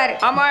லீவ் போடுவாரு.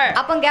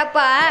 அப்ப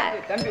கேப்பா,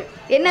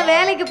 என்ன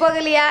வேலைக்கு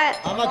போகலையா?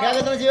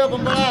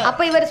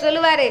 அப்ப இவர்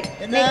சொல்லுவாரு,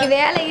 இன்னைக்கு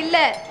வேலை இல்ல,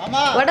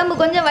 உடம்பு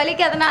கொஞ்சம்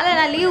வலிக்கு, அதனால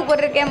நான் லீவ்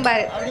போட்டிருக்கேன்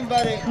பாரு.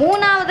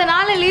 மூணாவது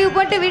நாள் லீவ்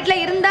போட்டு வீட்டுல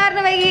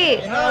இருந்தாருன்னு வை.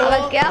 அவ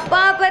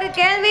கேப்பா பாரு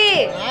கேள்வி,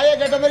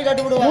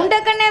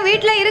 முண்டக்கண்ணே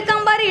வீட்டுல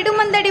இருக்கான் பாரு,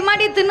 இடுமந்தடி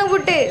மாடி தின்னு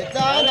விட்டு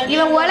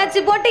இவன்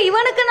உழைச்சு போட்டு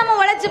இவனுக்கு நம்ம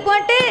உழைச்சு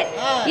போட்டு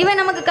இவன்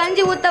நமக்கு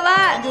கஞ்சி ஊத்தவா?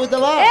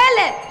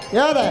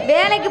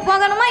 வேலைக்கு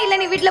போகணுமா இல்ல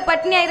நீ வீட்டுல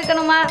பட்டினியா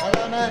இருக்கணுமா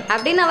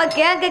அப்படின்னு அவ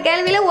கேட்க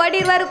கேள்வியில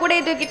ஓடிடுவாரு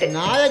கூடையை தூக்கிட்டு.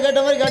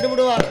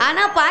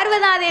 ஆனா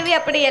பார்வதா தேவி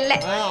அப்படி இல்ல,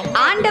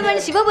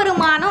 ஆண்டவன்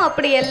சிவபெருமானும்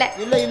அப்படி இல்ல.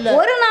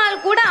 ஒரு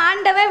நாள் கூட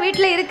ஆண்டவன்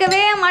வீட்டுல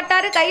இருக்கவே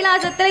மாட்டாரு,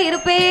 கைலாசத்துல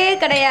இருப்பே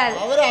கிடையாது.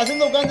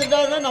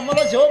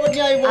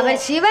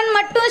 அவர் சிவன்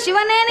மட்டும்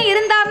சிவனேன்னு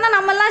இருந்தாருன்னா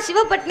நம்ம எல்லாம்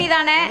சிவபட்னி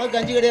தானே.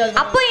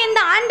 அப்போ இந்த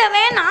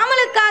ஆண்டவன்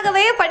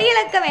நாமளுக்காகவே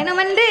படியிழக்க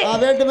வேணும் என்று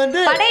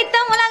படைத்த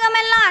உலகம்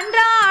எல்லாம்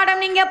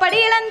அன்றாடம் நீங்க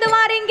படியிழந்து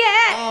வாரீங்க.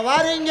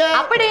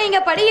 அப்படி நீங்க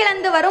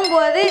படியிழந்து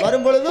வரும்போது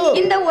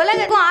இந்த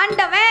உலகம்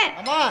ஆண்டவன்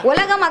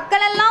உலக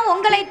மக்கள் எல்லாம்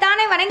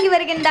உங்களைத்தானே வணங்கி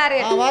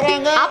வருகின்றார்கள்.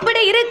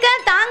 அப்படி இருக்க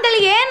தாங்கள்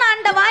ஏன்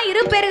ஆண்டவா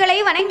இரு பேர்களை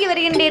வணங்கி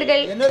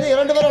வருகின்றீர்கள்?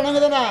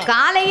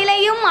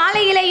 காலையிலையும்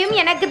மாலையிலையும்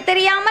எனக்கு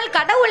தெரியாமல்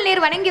கடவுள்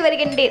நீர் வணங்கி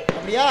வருகின்றீர்.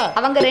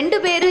 அவங்க ரெண்டு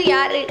பேரும்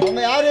யாரு?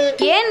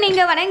 ஏன்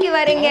நீங்க வணங்கி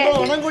வரீங்க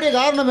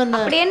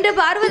அப்படி என்று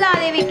பார்வதா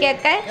தேவி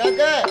கேட்க,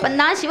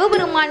 அப்பதான்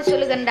சிவபெருமான்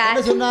சொல்லுகின்றார்,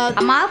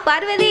 அம்மா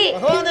பார்வதி,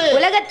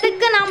 உலக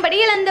இல்லத்துக்கு நாம்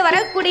படியிலிருந்து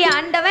வரக்கூடிய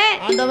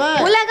ஆண்டவன்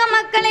உலக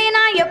மக்களை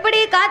நான் எப்படி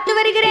காத்து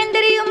வருகிறேன்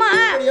தெரியுமா?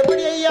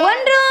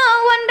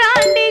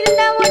 ஒன்றாண்டி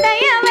இந்த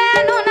உடைய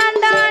வேணும் நான்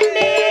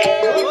தாண்டி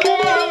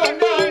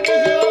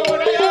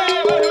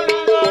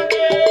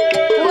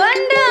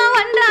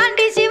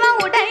ஒன்றாண்டி சிவ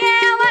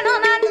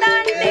உடையவனும் நான்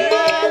தாண்டி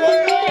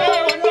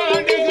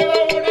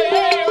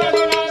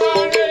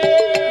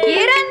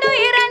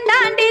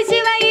இரண்டாண்டி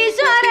சிவ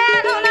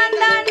ஈஸ்வரனும் நான்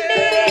தாண்டி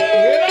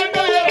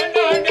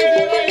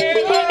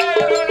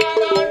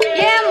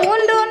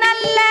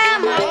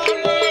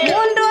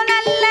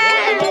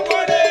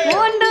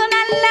மூன்று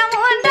நல்ல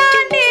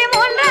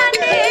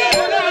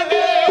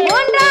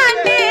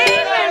மூன்றாண்டி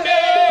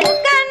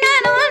முக்கண்ணனும்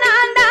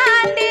நான்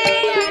தாண்டி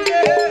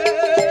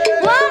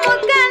ஓ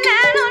முக்கண்ணனும்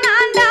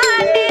நான்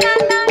தாண்டி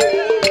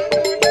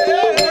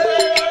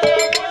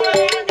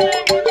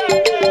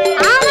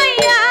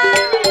ஆமையா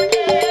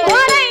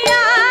ஓரையா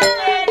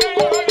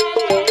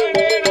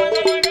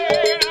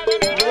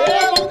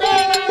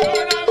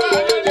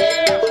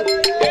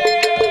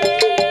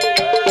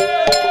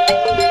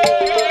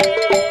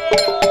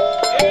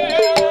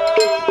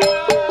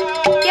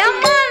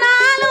எம்மா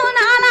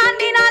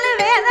நாலாண்டி நாலு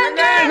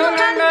வேதங்களும்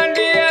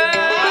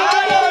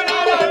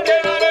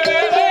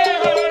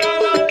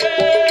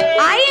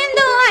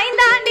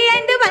ஐந்தாண்டி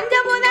ஐந்து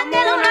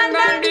பஞ்சபூதங்களும் நான்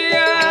தாண்டி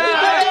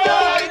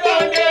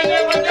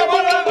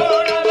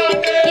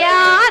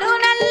யாரு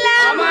நல்ல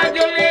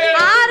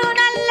ஆறு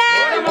நல்ல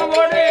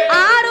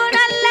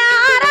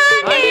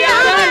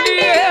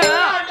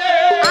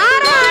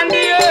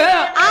ஆறாண்டி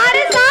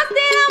ஆறு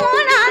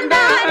சாஸ்திரமும் நான்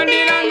தாண்டி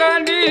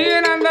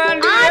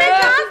ஆறு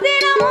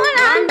சாஸ்திரமும்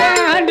நான்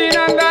தாண்டி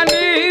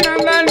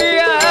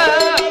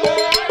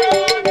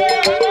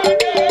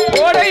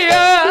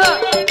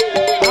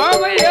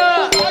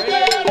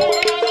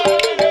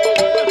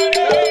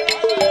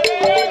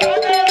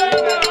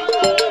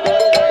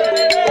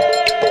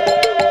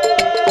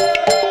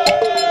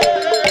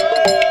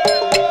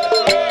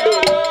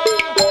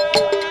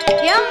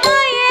எம்மா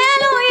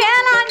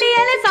ஏழாண்டி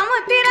ஏழு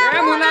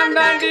சமுத்திரமும் நான்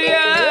தாண்டி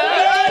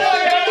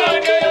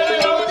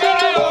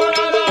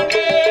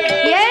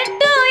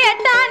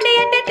எட்டாண்டி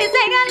எட்டு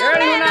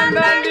திசைகளும் நான்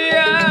தாண்டி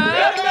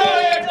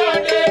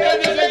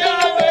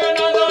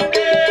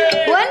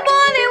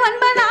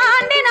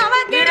ஒன்பதாண்டி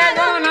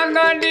நவக்கிரகம்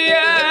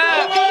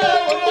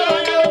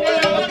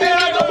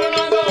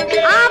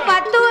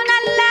பத்து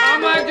நல்ல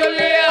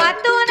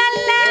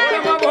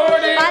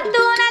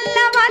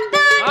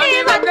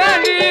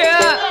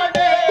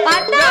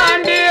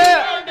பத்தாண்டி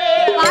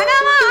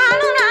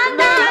பகவானும் நான்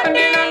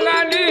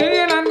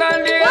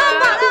தாண்டி ஓ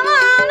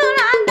பகவானும்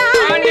நான்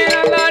தாண்டி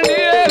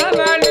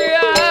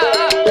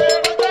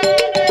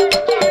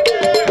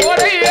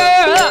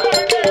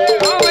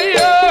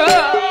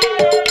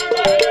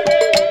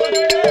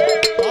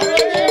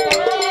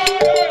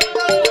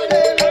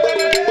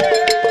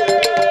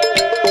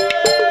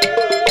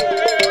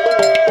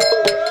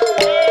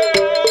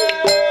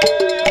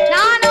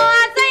நானும்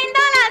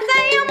அசைந்தால்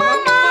அசையும்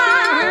அம்மா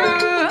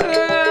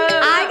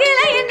அகில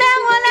இந்த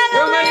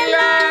உலகம்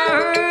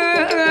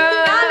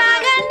நான்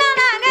அகண்ட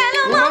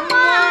நகலும்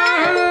அம்மா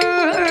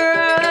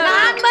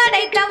நான்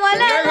படைத்த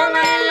உலகம்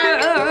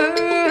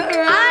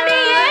ஆடி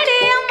ஏடி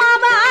அம்மா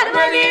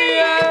பார்வதி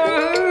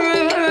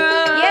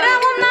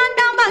இரவும் நான்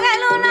தான்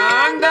பகலும்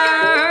நான்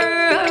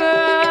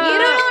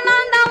இருளும்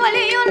நான் தான்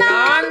ஒளியும்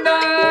நான்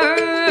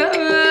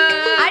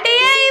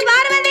அடியே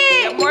பார்வதி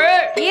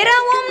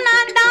இரவும்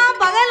நான் தான்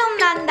பகலும்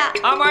நான் தான்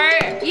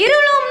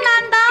இருளும்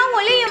நான் தான்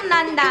ஒளியும்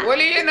நான் தான்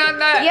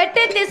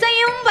எட்டு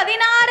திசையும்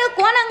 16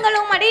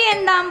 கோணங்களும்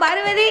அடியேன்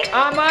பார்வதி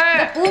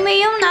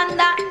பூமியும் நான்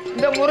தான்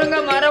இந்த முருங்கை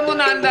மரமும்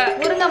நான் தான்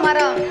முருங்கை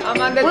மரம்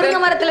முருங்கை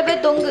மரத்துல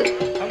போய் தொங்கு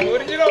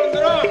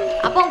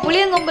அப்போ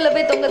புளியங்கொம்புல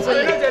போய் தொங்க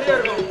சொல்லு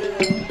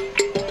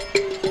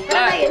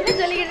என்ன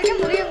சொல்லிக்கிட்டு இருக்க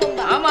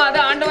புளியங்கொம்பா ஆமா அது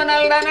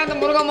ஆண்டவனால தானே அந்த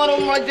முருங்கை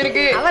மரம்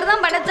முளைச்சிருக்கு அவர்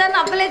தான் படைச்சாருன்னு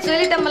அப்பலே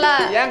சொல்லிட்டோம்ல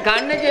என்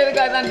கண்ணுக்கு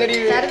எதுக்கு அதான்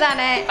தெரியுது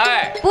சரிதானே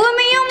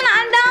பூமியும்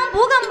நான் தான்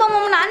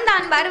பூகம்பமும் நான்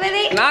தான்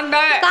பார்வதி நான்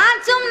தான்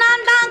காற்றும்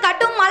நான் தான்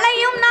கட்டும்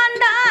மழையும் நான்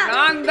தான்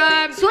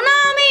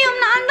சுனாமியும்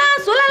நான் தான்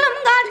சுழலும்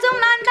காற்றும்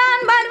நான்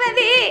தான்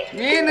பார்வதி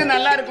மீன்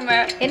நல்லா இருக்குமே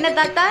என்ன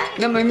தாத்தா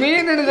நம்ம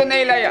மீன்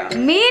சொன்னீங்களா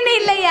மீன்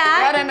இல்லையா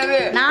வேற என்னது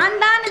நான்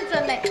தான்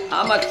சொன்னேன்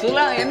ஆமா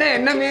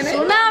என்ன மீன்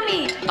சுனாமி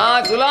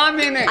சுறா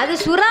மீன் அது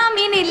சுறா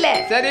மீன் இல்ல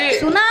சரி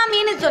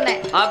சுனாமின்னு சொன்னேன்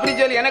அப்படி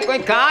சொல்லி எனக்கு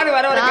கொஞ்சம் காது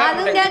வர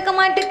காதும் கேட்க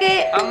மாட்டுக்கு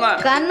ஆமா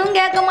கண்ணும்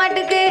கேட்க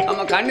மாட்டுக்கு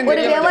ஆமா கண்ணு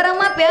ஒரு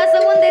விவரமா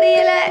பேசவும்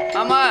தெரியல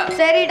ஆமா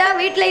சரிடா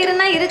வீட்ல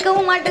இருந்தா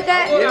இருக்கவும் மாட்டுக்க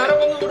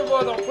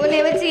உன்னை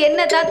வச்சு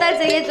என்ன தாத்தா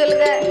செய்ய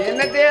சொல்லுங்க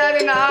என்ன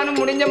தேவை நானும்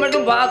முடிஞ்ச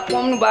மட்டும்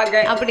பாப்போம்னு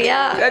பாக்க அப்படியா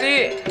சரி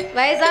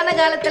வயசான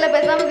காலத்துல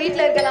பேசாம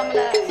வீட்ல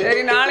இருக்கலாம்ல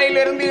சரி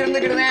நாளையில இருந்து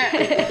இருந்துக்கிடுவேன்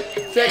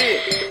சரி.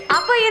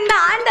 அப்ப இந்த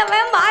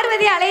ஆண்டவன்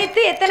பார்வதி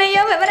அழைத்து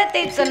எத்தனையோ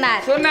விவரத்தை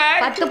சொன்னார்.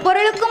 10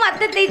 பொருளுக்கும்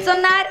அர்த்தத்தை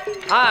சொன்னார்.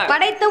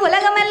 படைத்த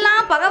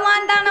உலகமெல்லாம்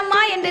பகவான்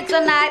தானம்மா என்று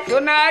சொன்னார்.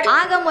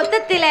 ஆக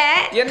மொத்தத்தில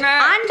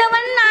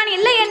ஆண்டவன் நான்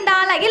இல்லை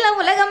என்றால் அகில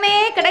உலகமே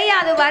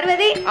கிடையாது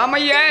பார்வதி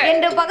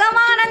என்று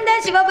பகவான் அந்த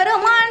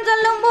சிவபெருமான்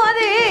சொல்லும்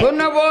போது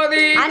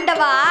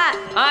ஆண்டவா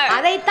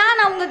அதைத்தான்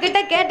நான் உங்ககிட்ட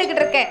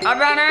கேட்டுக்கிட்டு இருக்கேன்.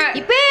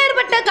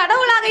 இப்பேற்பட்ட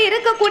கடவுளாக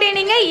இருக்கக்கூடிய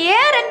நீங்க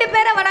ஏன் 2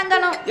 பேரை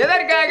வணங்கணும்?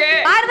 எதற்காக?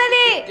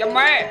 பார்வதி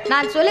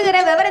நான் சொல்லுகிற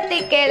விவரத்தை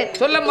கேளு.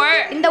 சொல்லம்மா.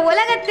 இந்த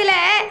உலகத்தில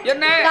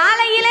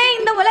காலையிலே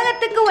இந்த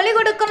உலகத்துக்கு ஒளி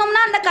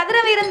கொடுக்கணும்னா அந்த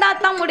கதிரவன் இருந்தா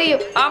தான்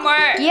முடியும்.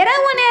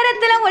 இரவு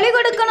நேரத்துல ஒளி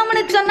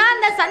கொடுக்கணும்னு சொன்னா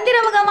அந்த சந்திர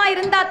பகவான்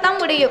இருந்தா தான்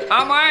முடியும்.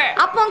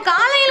 அப்போ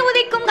காலையில்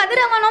உதிக்கும்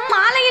கதிரவனும்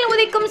மாலையில்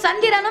உதிக்கும்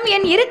சந்திரனும்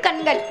என் இரு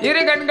கண்கள்.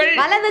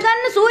 வலது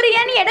கண்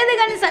சூரியன், இடது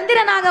கண்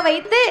சந்திரனாக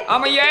வைத்து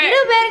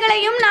இரு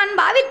பேர்களையும் நான்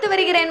பாவித்து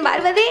வருகிறேன்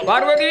பார்வதி.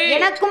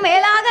 எனக்கும்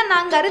மேலாக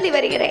நான் கருதி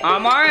வருகிறேன்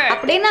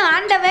அப்படின்னு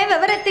ஆண்டவன்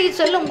விவரத்தை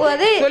சொல்லும்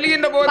போது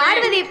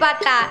பார்வதி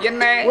பார்த்தா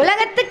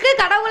உலகத்துக்கு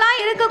கடவுளா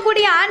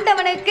இருக்கக்கூடிய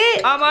ஆண்டவனுக்கு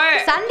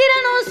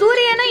சந்திரனும்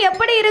சூரியனும்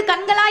எப்படி இரு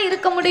கண்களா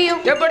இருக்க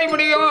முடியும்? எப்படி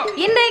முடியும்?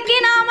 இன்றைக்கு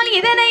நாமல்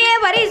இதனையே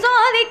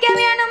பரிசோதிக்க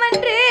வேண்டும்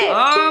என்று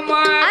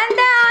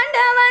அந்த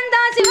ஆண்டவன்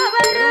தான்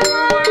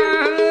சிவபெருமான்.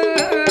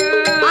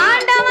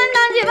 ஆண்டவன்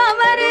தான்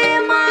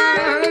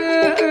சிவபெருமான்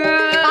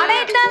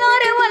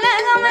படைத்ததொரு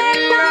உலகம்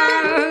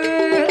எல்லாம்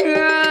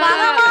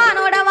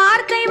பகவானோட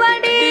வார்த்தை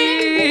படி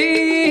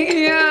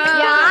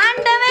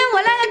ஆண்டவன்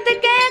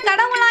உலகத்துக்கே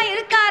கடவுளா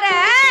இருக்காரு.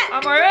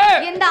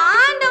 இந்த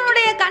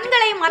ஆண்டவனுடைய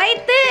கண்களை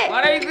மறைத்து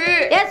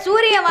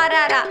சூரிய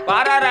வாராரா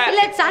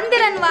இல்ல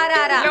சந்திரன்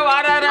வாராரா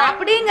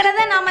அப்படிங்கறத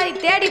நாம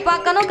தேடி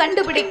பார்க்கணும்,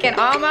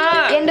 கண்டுபிடிக்கணும்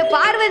என்று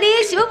பார்வதி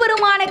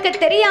சிவபெருமானுக்கு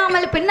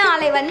தெரியாமல்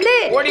பின்னாலே வந்து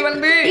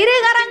இரு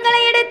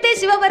கரங்களை எடுத்து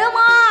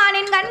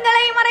சிவபெருமானின்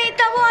கண்களை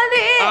மறைத்த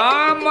போது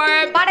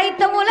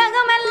படைத்த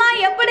உலகம் எல்லாம்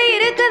எப்படி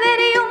இருக்கு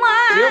தெரியுமா?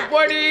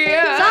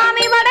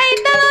 சாமி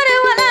படைத்த ஒரு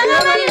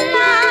உலகம்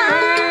எல்லாம்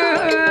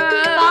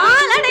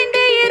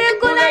பாலடைந்து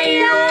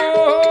இருக்குதையா.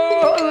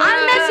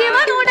 அந்த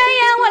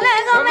சிவனுடைய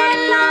உலகம்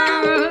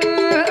எல்லாம்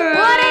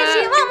ஒரு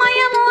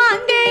சிவமயமும்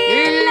அங்கே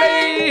இல்லை.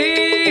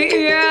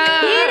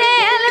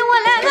 இரேழு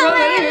உலகம்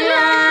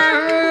எல்லாம்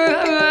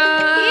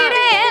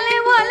இரேழு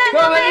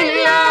உலகம்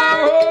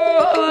எல்லாம்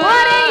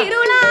ஒரு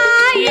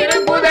இருளாய்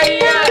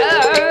இருப்புதையா.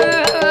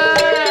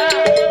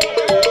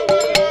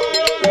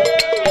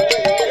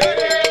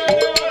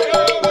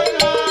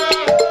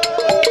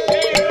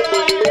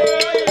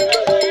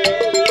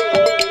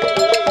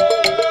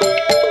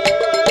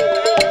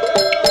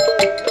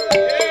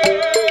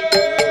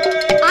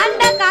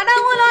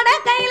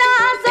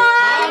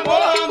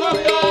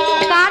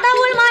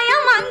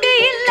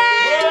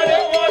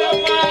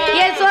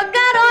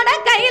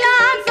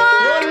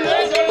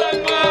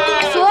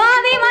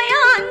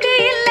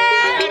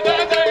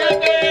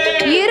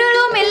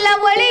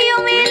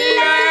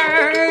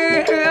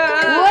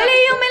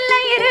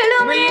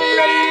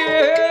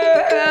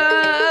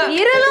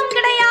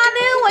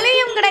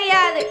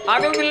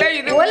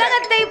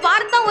 உலகத்தை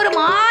பார்த்த ஒரு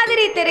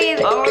மாதிரி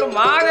தெரியுது.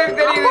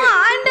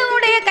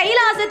 ஆண்டவனுடைய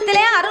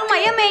கைலாசத்திலே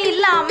அருள்மயமே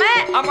இல்லாம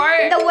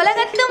இந்த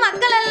உலகத்து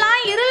மக்கள் எல்லாம்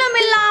இருளும்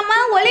இல்லாம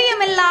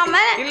ஒளியும் இல்லாம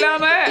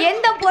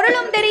எந்த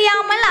பொருளும்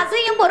தெரியாமல்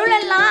அசையும் பொருள்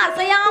எல்லாம்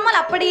அசையாமல்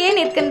அப்படியே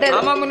நிற்கின்றது.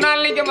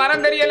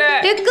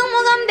 திக்கு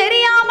முகம்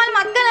தெரியாமல்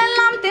மக்கள்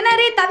எல்லாம்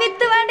திணறி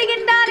தவித்து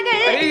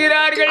வேண்டுகின்றார்கள்.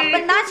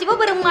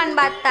 சிவபெருமான்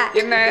பார்த்தா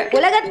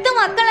உலகத்து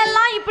மக்கள்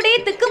எல்லாம் இப்படி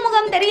திக்கு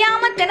முகம்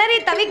தெரியாம திணறி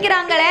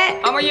தவிக்கிறாங்களே,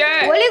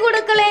 ஒளி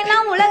கொடுக்கலன்னா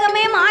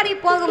உலகமே மாறி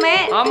போகுமே.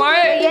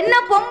 என்ன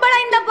பொம்பளை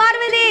இந்த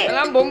பார்வதி?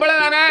 பொம்பளை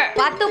தானே.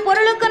 10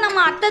 பொருளுக்கு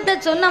நம்ம அர்த்தத்தை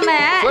சொன்னோமே.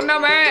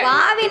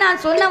 பாவி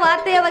நான் சொன்ன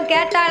வார்த்தையை அவன்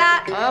கேட்டாளா?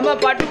 ஆமா,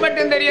 பட்டு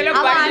பட்டு தெரியல.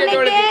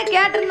 அன்னைக்கே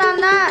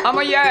கேட்டிருந்தான்னா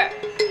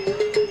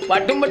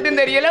பட்டும் பட்டும்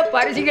தெரியல,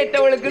 பரிசு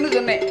கெட்டவளுக்குன்னு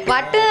சொன்னேன்.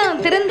 பட்டும்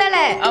திருந்தல.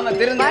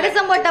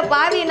 பரிசம் போட்ட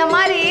பாவி இந்த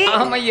மாதிரி.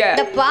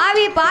 இந்த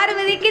பாவி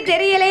பார்வதிக்கு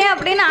தெரியலையே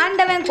அப்படின்னு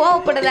ஆண்டவன்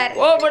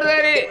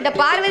கோவப்படுறாரு. இந்த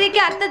பார்வதிக்கு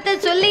அர்த்தத்தை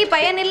சொல்லி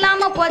பயன்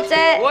இல்லாம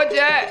போச்சே.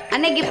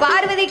 அன்னைக்கு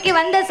பார்வதிக்கு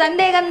வந்த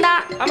சந்தேகம்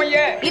தான்.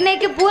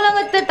 இன்னைக்கு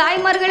பூலகத்து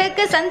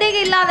தாய்மார்களுக்கு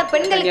சந்தேகம் இல்லாத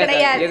பெண்கள்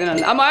கிடையாது.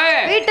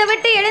 வீட்டை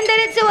விட்டு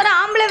எழுந்திருச்சு ஒரு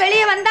ஆம்பளை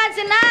வெளியே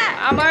வந்தாச்சுன்னா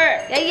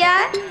ஐயா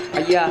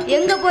ஐயா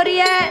எங்க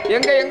போறிய?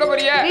 எங்க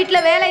போறிய? வீட்டுல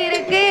வேலை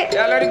இருக்கு,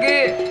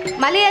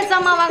 மளிகை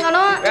சாமான்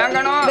வாங்கணும்,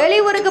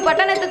 வெளியூருக்கு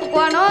பட்டணத்துக்கு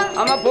போகணும்,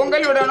 ஆமா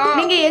பொங்கல் விடணும்.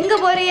 நீங்க எங்க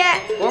போறிய?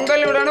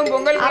 பொங்கல் விடணும்,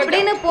 பொங்கல்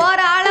அப்படின்னு போற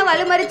ஆளை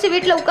வலுமறிச்சு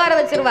வீட்டுல உட்கார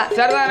வச்சிருவா.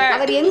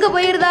 அவர் எங்க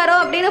போயிருந்தாரோ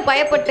அப்படின்னு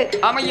பயப்பட்டு.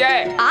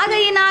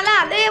 ஆகையினால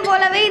அதே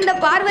போலவே இந்த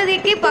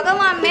பார்வதிக்கு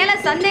பகவான் மேல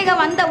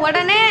சந்தேகம் வந்த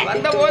உடனே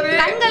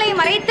கண்களை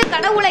மறைத்து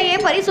கடவுளையே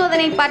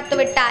பரிசோதனை பார்த்து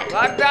விட்டார்.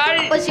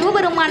 அப்ப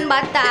சிவபெருமான்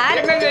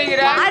பார்த்தார்,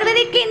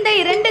 பார்வதிக்கு இந்த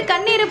 2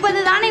 கண் இருப்பது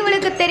தானே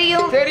இவளுக்கு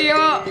தெரியும்.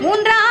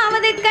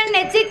 மூன்றாவது கண்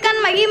நெச்சிக்கண்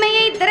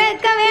மகிமையை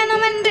திறக்க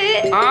வேணும் என்று.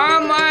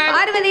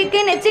 பார்வதிக்கு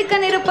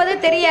நெச்சிக்கண் இருப்பது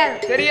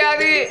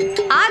தெரியாது.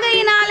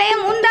 ஆகையினாலே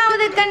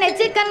மூன்றாவது கண்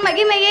நெச்சிக்கண் கண்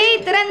மகிமையை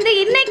திறந்து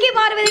இன்னைக்கு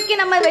பார்வதிக்கு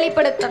நம்ம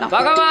வெளிப்படுத்தணும்.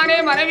 பகவானே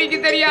மனைவிக்கு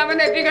தெரியாம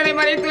நெற்றிக்கனை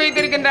மறைத்து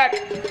வைத்திருக்கின்றார்.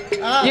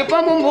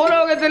 இப்பவும்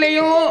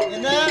பூலோகத்திலையும்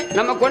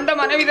நம்ம கொண்ட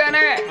மனைவி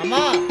தானே,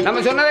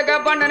 நம்ம சொன்னதை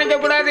கேப்பான்னு நினைக்க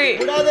கூடாது.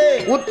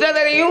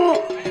 உற்றதையும்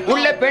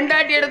உள்ள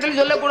பெண்டாட்டி இடத்துல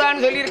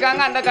சொல்லக்கூடாதுன்னு சொல்லி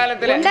இருக்காங்க அந்த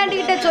காலத்துல. பெண்டாட்டி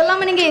கிட்ட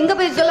சொல்லாம நீங்க எங்க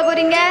போய் சொல்ல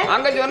போறீங்க?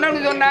 அங்க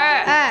சொன்னோம்னு சொன்ன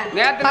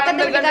நேத்து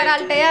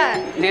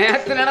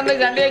நடந்த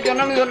சண்டையை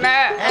சொன்னோம்னு சொன்ன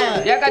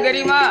ஏக்கா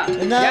தெரியுமா,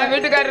 என்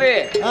வீட்டுக்காரரு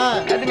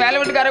அது மேல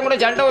வீட்டுக்காரன் கூட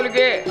சண்டை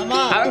ஒழுக்கு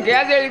அவன்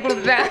கேஸ் எழுதி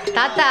கொடுத்துட்டேன்.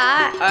 தாத்தா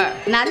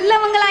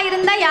நல்லவங்களா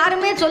இருந்தா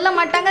யாருமே சொல்ல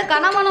மாட்டாங்க,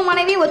 கணவனும்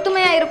மனைவி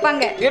ஒத்துமையா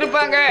இருப்பாங்க.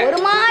 ஒரு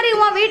மாதிரி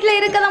உன் வீட்டுல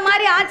இருக்கிற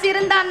மாதிரி ஆட்சி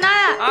இருந்தான்னா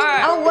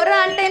அவன் ஒரு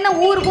ஆள்கிட்ட என்ன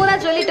ஊர் பூரா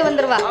சொல்லிட்டு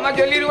வந்துருவா.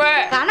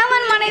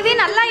 கணவன் மனைவி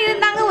நல்லா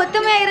இருந்தாங்க,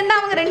 ஒத்துமையா இருந்தா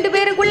அவங்க ரெண்டு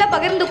பேருக்குள்ள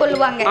பகிர்ந்து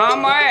கொள்வாங்க.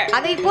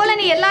 அதை போல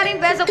நீ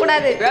எல்லாரையும்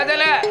பேசக்கூடாது.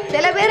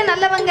 சில பேர்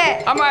நல்லவங்க,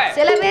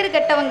 சில பேர்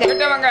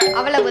கெட்டவங்க,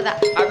 அவ்வளவுதான்.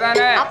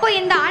 அப்போ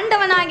இந்த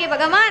ஆண்டவனாகிய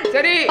பகவான்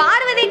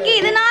பார்வதிக்கு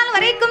இது நாள்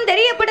வரைக்கும்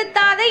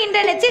தெரியப்படுத்தாத இந்த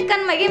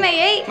நெற்றிக்கண்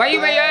மகிமையை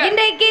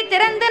இன்றைக்கு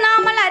திறந்து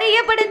நாமல்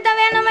அறியப்படுத்த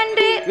வேண்டும்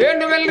என்று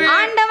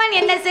ஆண்டவன்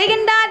என்ன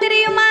செய்கின்றார்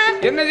தெரியுமா?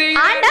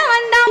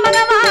 ஆண்டவன் தான்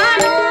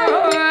பகவான்,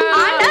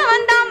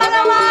 ஆண்டவன் தான்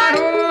பகவான்.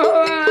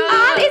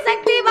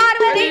 ஆதிசக்தி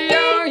பார்வதிக்கு,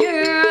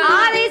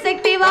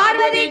 ஆதிசக்தி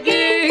பார்வதிக்கு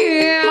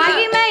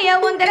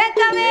மகிமையவும்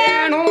திறக்க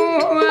வேணும்,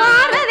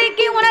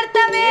 பார்வதிக்கு உணர்த்த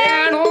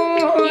வேணும்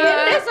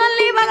என்று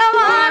சொல்லி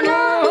பகவான்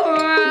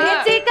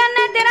நெற்றி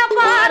கண்ண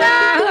திறப்பாரா,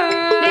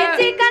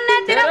 நெற்றி கண்ண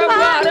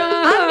திறப்பாரா,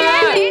 அங்கே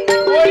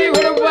மீண்டும் ஒளி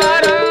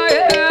கொடுப்பாரா.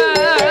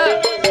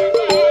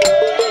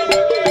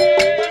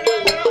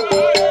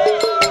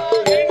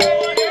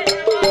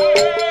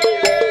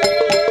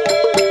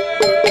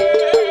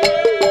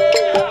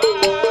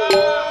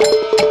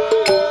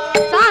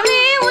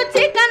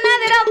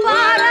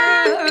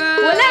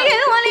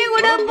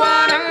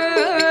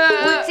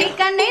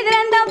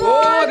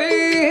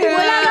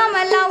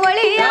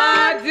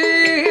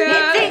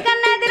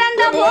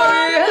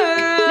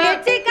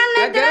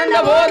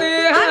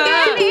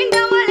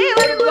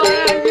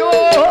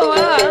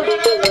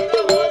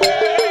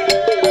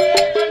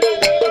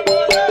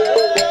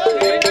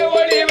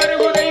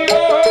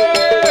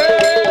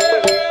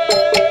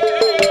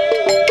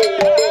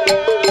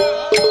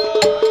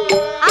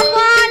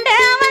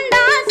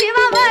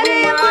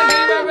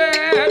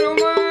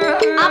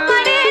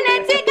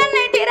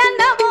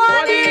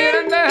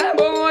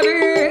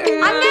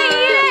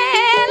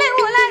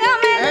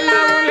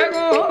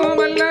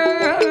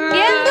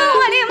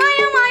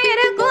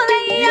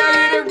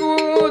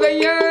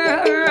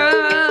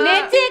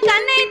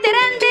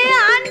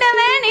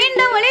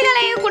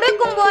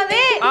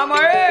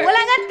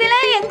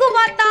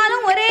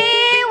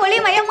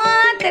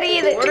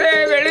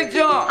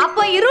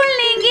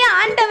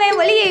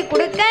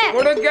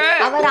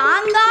 அவர்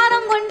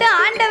ஆங்காரம் கொண்டு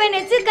ஆண்டவன்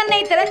நெற்றிக்கண்ணை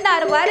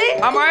திறந்தார்.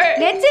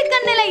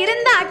 நெற்றிக்கண்ணில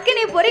இருந்த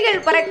அக்கினி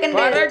பொறிகள்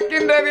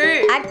பறக்கின்றது.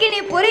 அக்கினி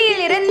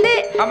பொறியில் இருந்து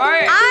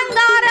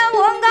ஆங்கார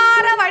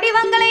ஓங்கார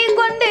வடிவங்களை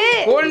கொண்டு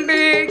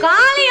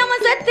காளி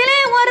அம்சத்திலே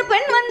ஒரு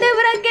பெண் வந்து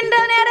பிறக்கின்ற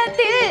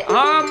நேரத்தில்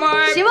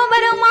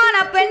சிவபெருமான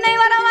பெண்ணை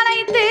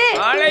வரவழைத்து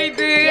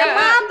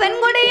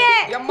பெண்குடியே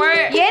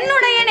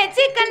என்னுடைய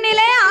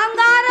நெற்றிக்கண்ணிலே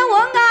ஆங்கார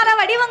ஓங்கார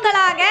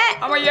வடிவங்களாக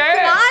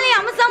காளி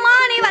அம்சமா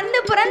நீ வந்து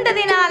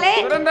பிறந்ததினாலே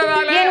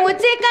என்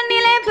உச்சி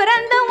கண்ணிலே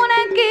பிறந்த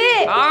உனக்கு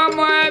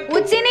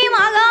உச்சினி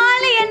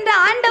மகாளி என்ற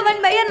ஆண்டவன்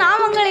பெயர்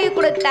நாமங்களை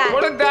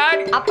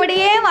கொடுத்தார்.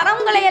 அப்படியே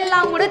வரங்களை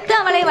எல்லாம் கொடுத்து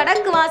அவளை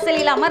வடக்கு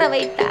வாசலில் அமர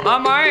வைத்தார்.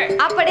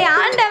 அப்படி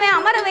ஆண்டவன்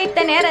அமர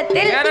வைத்த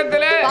நேரத்தில்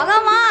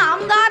பகவான்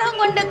அங்காரம்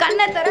கொண்டு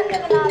கண்ணை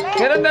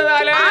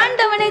திறந்ததாலே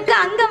ஆண்டவனுக்கு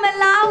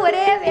அங்கமெல்லாம்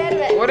ஒரே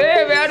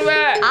வேர்வை.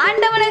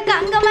 ஆண்டவனுக்கு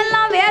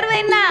அங்கமெல்லாம் வேர்வை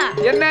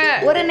என்ன?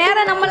 ஒரு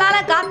நேரம் நம்மளால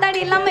காத்தாடி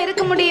இல்லாம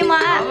இருக்க முடியுமா?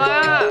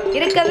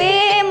 இருக்கவே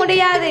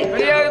முடியாது.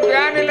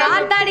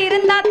 காத்தாடி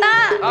இருந்தா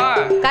தான்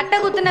கட்ட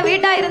குத்துன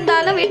வீட்டா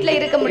இருந்தாலும் வீட்டுல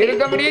இருக்க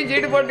முடியும்,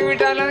 சீட்டு போட்டு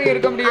வீட்டாலும்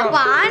இருக்க முடியும். அப்ப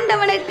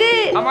ஆண்டவனுக்கு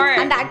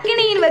அந்த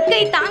அக்கினியின்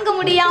வெக்கை தாங்க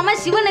முடியாம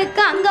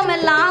சிவனுக்கு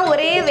அங்கமெல்லாம்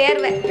ஒரே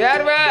வேர்வை.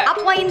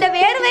 அப்போ இந்த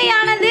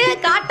வேர்வையானது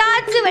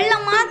காட்டாற்று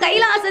வெள்ளமா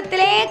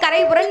கைலாசத்திலே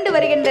கரை புரண்டு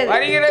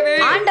வருகின்றது.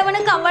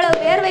 ஆண்டவனுக்கு அவ்வளவு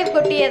வேர்வை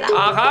கொட்டியதா.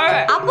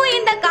 அப்போ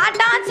இந்த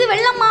காட்டாற்று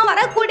வெள்ளமா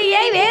வரக்கூடிய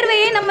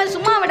வேர்வையை நம்ம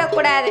சும்மா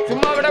விடக்கூடாது.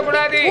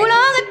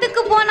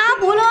 பூலோகத்துக்கு போனா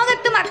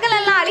பூலோகத்து மக்கள்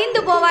எல்லாம்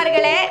அழிந்து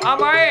போவார்களே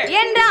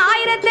என்ற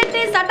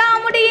 1008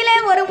 சடாமுடியிலே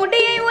ஒரு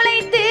முடியை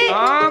உழைத்து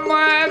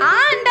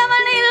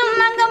ஆண்டவனில்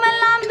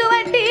அங்கமெல்லாம்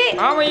துவட்டி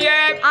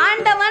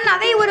ஆண்டவன்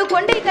அதை ஒரு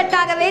கொண்டை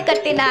கட்டாகவே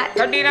கட்டினார்.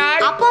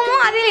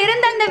 அப்பவும் அதில்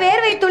இருந்த அந்த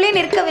வேர்வை துளி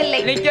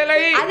நிற்கவில்லை.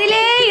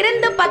 அதிலே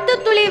இருந்து 10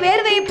 துளி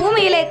வேர்வை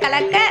பூமியிலே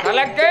கலக்க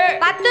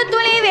 10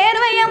 துளி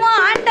வேர்வையமோ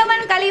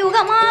ஆண்டவன்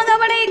கலியுகமாக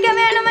படைக்க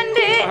வேண்டும்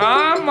என்று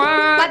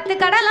 10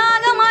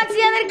 கடலாக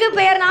மாற்றி அதற்கு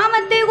பெயர்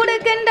நாமத்தை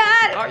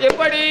கொடுக்கின்றார்.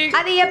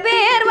 அது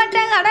எப்பேற்பட்ட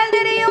கடல்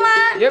தெரியுமா?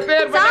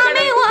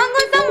 சாமி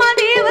வாங்கும்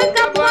சம்பாதீவு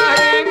கப்பா,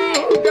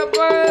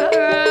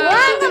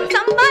 வாங்கும்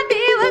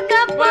சம்பாதீவு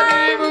கப்பா,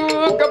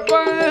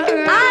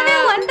 அது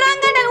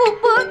ஒன்றாங்கடல்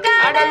உப்பு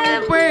கடல்,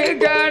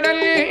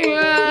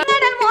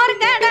 கடல் மோர்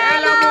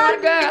கடல்,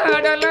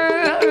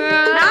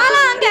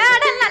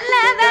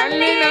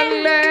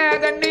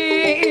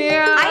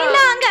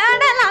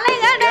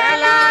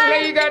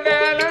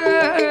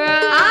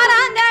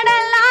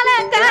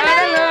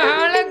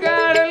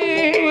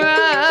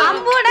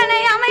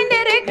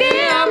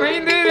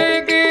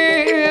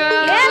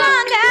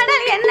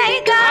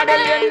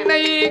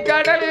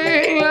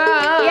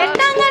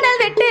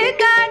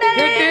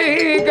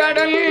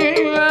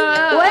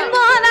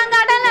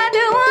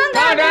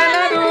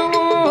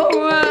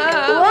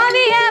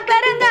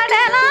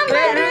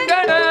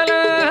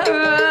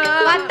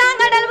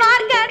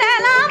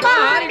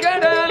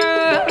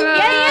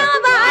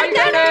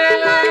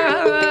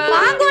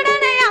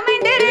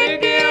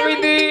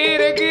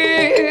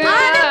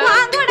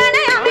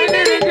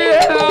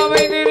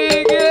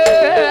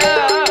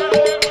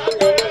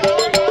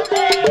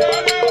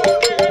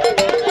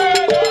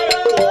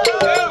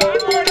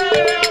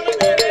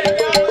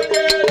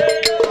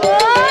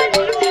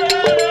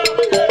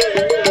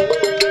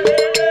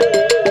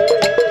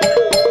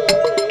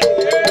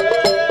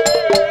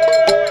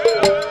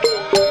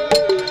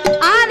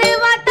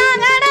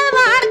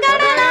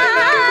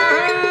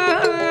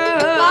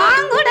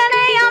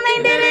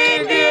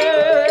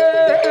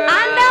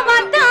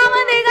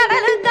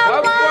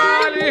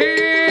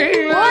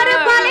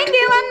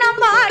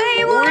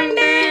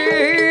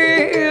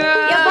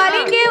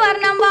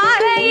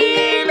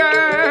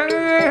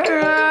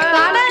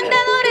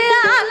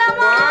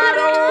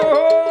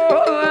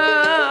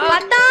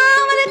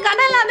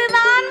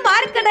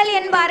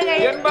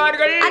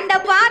 மரங்கள் அந்த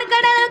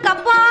பார்க்கடல்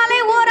கப்பாலை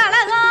ஓர்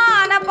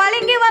அழகான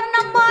பளிங்கு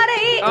வர்ணம்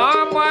பாறை.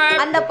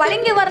 அந்த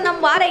பளிங்கு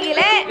வர்ணம்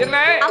பாறையிலே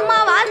அம்மா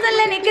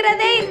வாசல்ல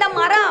நிக்கிறதே இந்த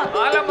மரம்.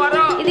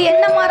 ஆலமரம். இது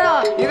என்ன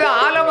மரம்? இது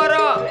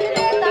ஆலமரம்.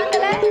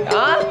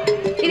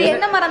 இது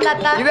என்ன மரம்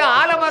தாத்தா? இது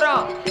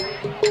ஆலமரம்.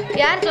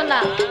 யார் சொன்னா?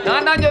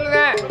 நான் தான்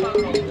சொல்லுவேன்.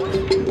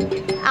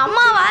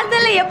 அம்மா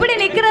வாசல்ல எப்படி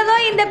நிக்கிறதோ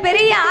இந்த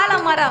பெரிய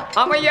ஆலமரம்.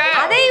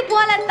 அதே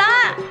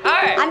போலத்தான்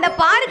அந்த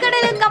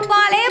பார்க்கடலுக்கு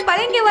அப்பாலே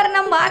பளிங்கு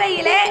வர்ணம்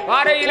பாறையிலே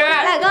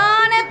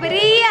அழகான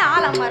பெரிய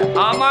ஆலமரம்.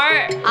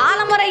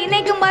 ஆலமரம்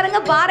இன்னைக்கும் பாருங்க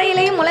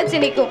பாறையிலையும் முளைச்சு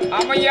நிற்கும்.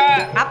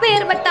 அப்ப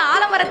ஏற்பட்ட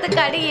ஆலமரத்துக்கு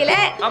அடியில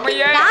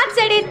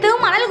காற்றடித்து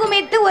மணல்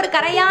குமித்து ஒரு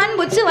கரையான்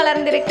புச்சு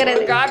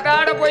வளர்ந்திருக்கிறது.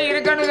 காத்தாட போய்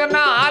இருக்கணும்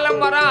சொன்னா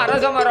ஆலமரம்,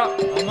 அரச மரம்,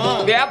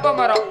 வேப்ப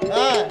மரம்,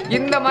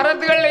 இந்த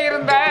மரத்துகள்ல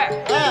இருந்த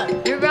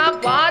இதுதான்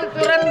பால்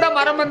சுரந்த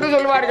மரம் என்று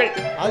சொல்வார்கள்.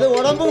 அது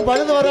உடம்புக்கு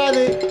பழுது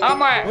வராது.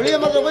 ஆமா. புளிய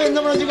மரத்தை போய் இந்த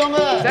மரம்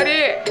வச்சுக்கோங்க. சரி.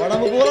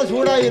 உடம்பு பூரா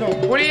சூடாயிரும்.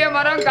 புளிய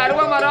மரம்,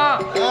 கருவ மரம்,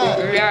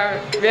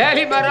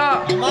 வேலி மரம்,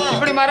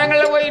 இப்படி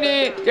மரங்கள்ல போய் நீ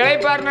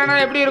இளைப்பாருனா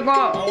எப்படி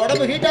இருக்கும்?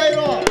 உடம்பு ஹீட்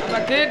ஆயிரும்.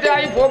 ஹீட்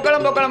ஆகி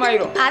பொக்களம்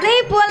ஆயிரும். அதே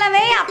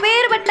போலவே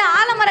அப்பேற்பட்ட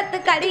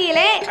ஆலமரத்துக்கு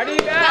அடியிலே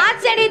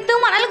காற்றடித்து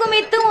மணல்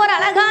குமித்தும் ஒரு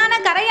அழகான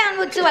கரையான்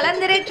பூச்சி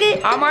வளர்ந்திருக்கு.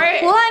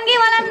 ஓங்கி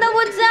வளர்ந்த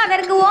பூச்சி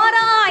அதற்கு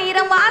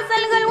 1000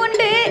 வாசல்கள்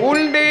உண்டு.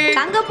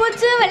 தங்க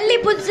பூச்சி, வெள்ளி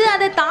பூச்சி,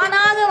 அது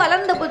தானாக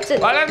வளர்ந்த பூச்சி.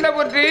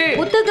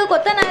 புத்துக்கு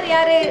கொத்தனார்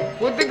யாரு?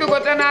 புத்துக்கு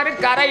கொத்தனாரு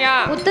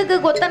கரையான். புத்துக்கு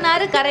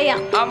கொத்தனாரு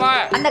கரையான். ஆமா.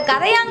 அந்த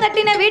கரையான்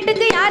கட்டின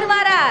வீட்டுக்கு யார்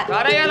வாரா?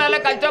 கரையான் நல்ல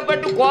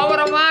கஷ்டப்பட்டு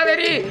கோவர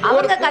மாதிரி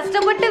அவங்க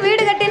கஷ்டப்பட்டு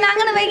வீடு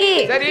கட்டினாங்கன்னு வைகி.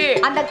 சரி.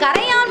 அந்த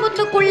கரையான்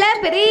புத்துக்குள்ள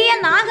பெரிய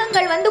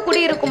நாகங்கள் வந்து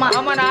குடியிருக்குமா?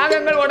 ஆமா,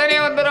 நாகங்கள் உடனே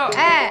வந்துரும்.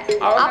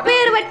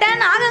 அப்பேற்பட்ட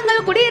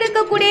நாகங்கள்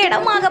குடியிருக்கக்கூடிய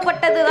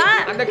இடமாகப்பட்டதுதான்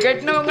அந்த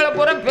கெட்டினவங்களை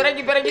பூரா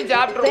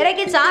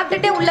பிறக்கி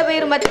சாப்பிட்டுட்டே உள்ள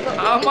போயிரும் பாத்துக்கோ.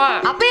 ஆமா.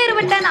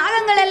 அப்பேற்பட்ட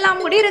நாகங்கள்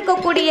எல்லாம்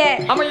குடியிருக்கக்கூடிய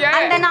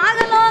அந்த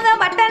நாகலோக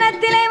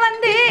பட்டணத்திலே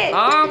வந்து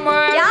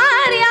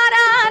யார்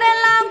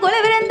யாரெல்லாம்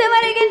குலவிருந்து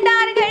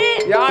வருகின்றார்கள்?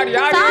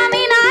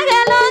 சாமி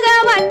நாகலோக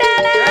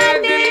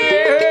பட்டணத்தில்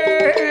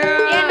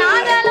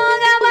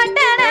நாகலோக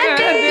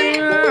பட்டணத்தில்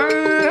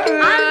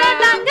அந்த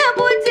தங்க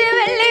பூச்சி,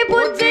 வெள்ளி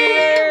பூச்சி,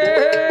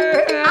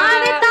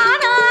 அது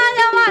தானாக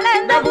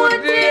வளர்ந்த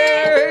பூச்சி.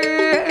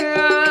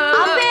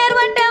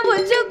 அப்பேற்பட்ட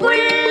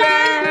பூச்சிக்குள்ள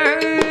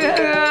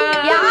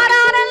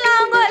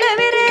யாரெல்லாம்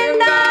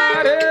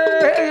கொலுவிருந்தார்?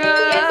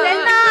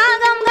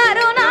 சென்னாகம்,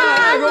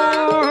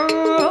 கருணாகம்,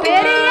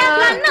 பெரிய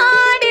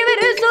கண்ணாடி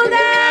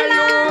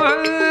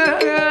விருசுகளாம்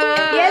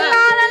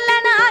எல்லா நல்ல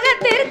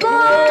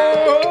நாகத்திற்கும்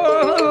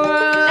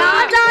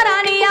ராஜா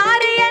ராணி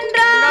யாரு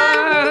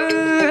என்றார்?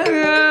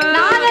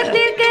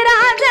 நாகத்திற்கு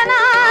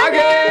ராஜனாக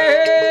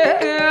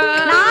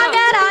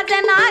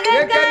நாகராஜன்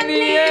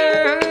நாகக்கண்ணி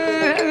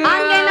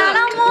அங்கே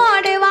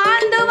நலமோடு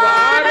வாழ்ந்து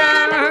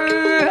வாரான்.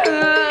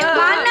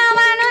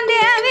 மன்னவனும்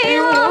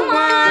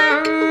தேவியுமா,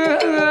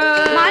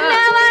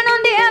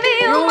 மன்னவனும்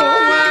தேவியுமா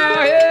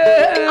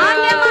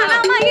அங்கே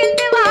மனம்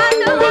மகிழ்ந்து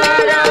வாழ்ந்து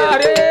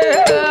வாரான்.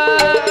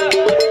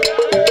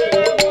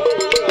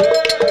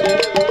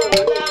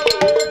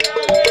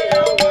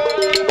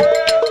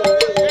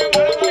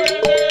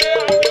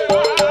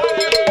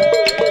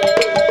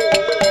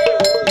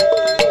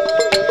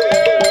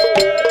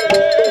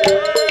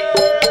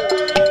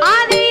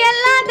 அது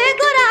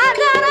எல்லாத்துக்கும்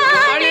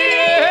ராஜராணி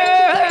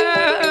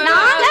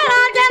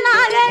நாகராஜ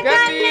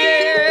நாகக்கண்ணி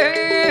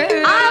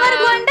அவர்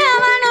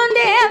கொண்டவனும்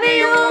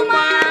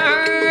தேவியுமா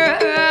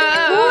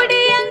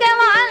கூடி அங்க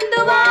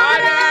வாழ்ந்து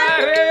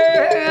வாரார்.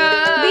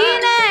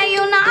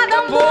 வீணையும்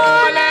நாதம்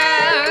போல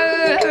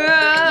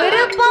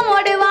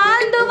விருப்பமோடு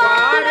வாழ்ந்து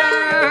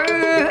வாரார்.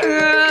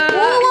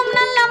 பூவும்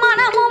நல்ல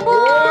மனமும்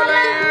போல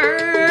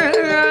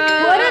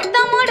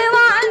பொருத்தமோடு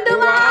வாழ்ந்து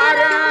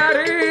வாரார்.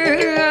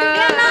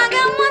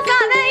 நாகமும்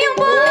சதையும்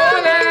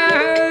போல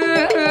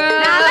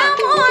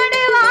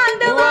நலமோடு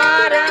வாழ்ந்து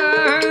வாரார்.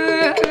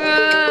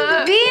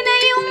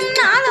 வீணையும்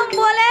நாதம்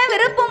போல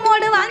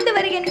விருப்பமோடு வாழ்ந்து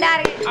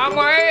வருகின்றார்கள்.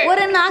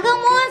 ஒரு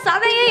நகமும்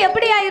சதையும்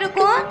எப்படியா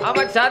இருக்கும்?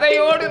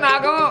 சதையோடு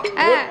நாகம்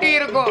ஒட்டி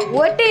இருக்கும்.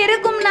 ஒட்டி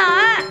இருக்கும்னா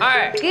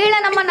கீழே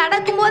நம்ம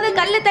நடக்கும் போது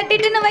கல்லு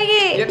தட்டிட்டுன்னு வைகி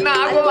என்ன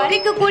ஆகும்?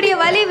 வலிக்கக்கூடிய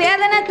வலி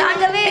வேதனை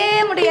தாங்கவே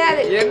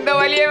முடியாது. எந்த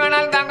வலியை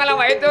வேணாலும் தாங்கலாம்.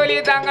 வயிற்று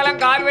வலியை தாங்கலாம்,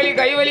 கால் வலி,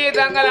 கை வலியை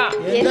தாங்கலாம்.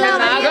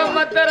 நாகம்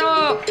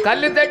மத்தரம்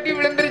கல்லு தட்டி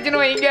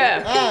விழுந்துருச்சுன்னு வைங்க,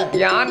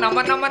 யான்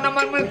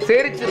நம்ம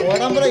சேரிச்சு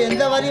உடம்புல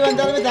எந்த வலி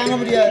வந்தாலுமே தாங்க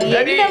முடியாது.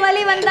 எந்த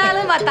வலி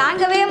வந்தாலும்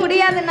தாங்கவே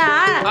முடியாதுன்னா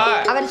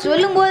அவர்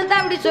சொல்லும் போது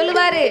தான் அப்படி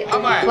சொல்லுவாரு.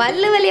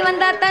 பல்லு வலி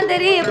வந்தா தான்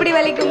தெரியும் எப்படி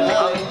வலிக்கும்.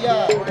 ஐயா,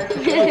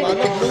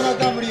 பல்ல புடுங்கினா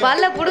தான் முடியும்.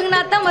 பல்ல புடுங்கினா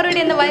தான்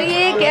மறுபடியும் இந்த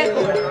வலியே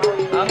கேட்கும்.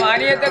 ஆமா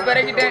அணியத்தை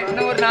பிறக்கிட்டேன்.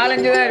 இன்னும் ஒரு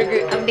 4-5 தான் இருக்கு.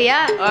 அப்படியா?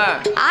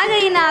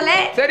 ஆகையினால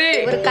சரி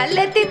ஒரு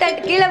கல்லெத்தி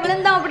தட்டு கீழே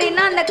விழுந்தோம்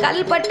அப்படின்னா அந்த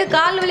கல் பட்டு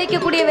கால்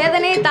வலிக்கக்கூடிய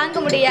வேதனையை தாங்க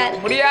முடியாது.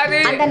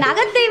 அந்த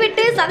நகத்தை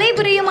விட்டு சதை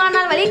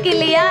பிரியுமானால் வலிக்கு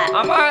இல்லையா?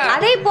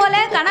 அதே போல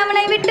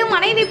கணவனை விட்டு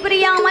மனைவி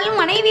பிரியாமல்,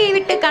 மனைவியை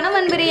விட்டு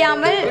கணவன்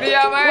பிரியாமல்,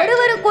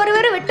 ஒருவருக்கு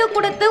ஒருவர் விட்டு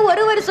கொடுத்து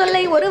ஒருவர்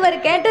சொல்லை ஒருவர்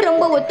கேட்டு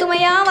ரொம்ப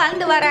ஒத்துமையா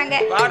வாழ்ந்து வராங்க.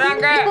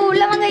 இப்ப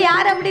உள்ளவங்க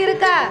யார் அப்படி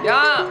இருக்கா?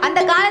 அந்த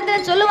காலத்துல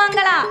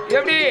சொல்லுவாங்களா?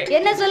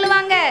 என்ன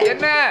சொல்லுவாங்க?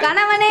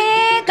 கணவனே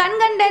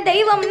கண்கண்ட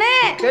தெய்வம்னு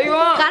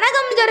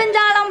கனகம்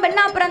சொரிஞ்சாலும்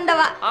பெண்ணா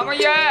பிறந்தவா.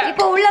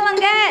 இப்ப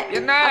உள்ளவங்க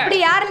அப்படி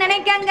யாரு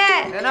நினைக்காங்க?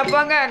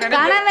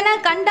 கணவனை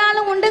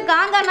கண்டாலும் உண்டு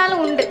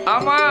காங்கானாலும் உண்டு.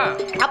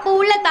 அப்ப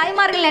உள்ள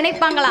தாய்மார்கள்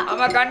நினைப்பாங்களா?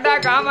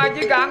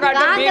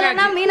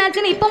 காங்கலனா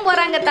மீனாட்சின்னு இப்ப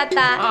போறாங்க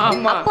தாத்தா.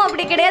 அப்போ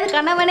அப்படி கிடையாது.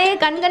 கணவனே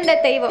கண்கண்ட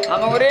தெய்வம்.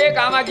 ஒரே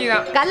காமாட்சி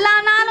தான்.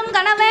 கல்லானாலும்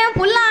கணவன்,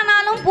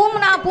 புல்லானாலும்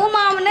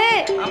பூமாம்னு.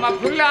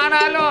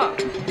 புல்லானாலும்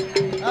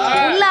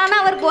உள்ளானா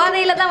அவர்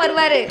போதையில தான்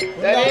வருவாரு.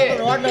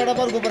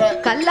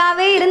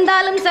 கல்லாவே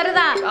இருந்தாலும்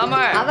சரிதான்.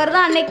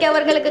 அவர்தான் அன்னைக்கு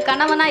அவர்களுக்கு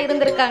கணவனா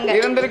இருந்திருக்காங்க.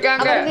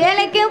 அவர்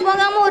வேலைக்கே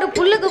போகாம ஒரு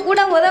புல்லுக்கு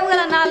கூட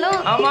உதவுகலனாலும்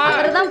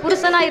அவர்தான்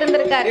புருஷனா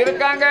இருந்திருக்காரு.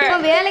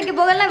 வேலைக்கு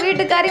போகலாம்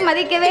வீட்டுக்காரி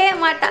மதிக்கவே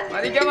மாட்டா.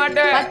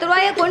 10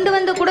 ரூபாய கொண்டு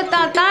வந்து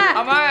கொடுத்தாதான்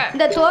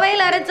இந்த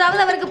துவையில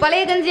அரைச்சாவது அவருக்கு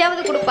பழைய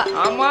கஞ்சியாவது கொடுப்பா.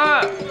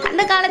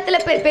 அந்த காலத்துல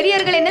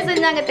பெரியவர்கள் என்ன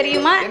செஞ்சாங்க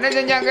தெரியுமா?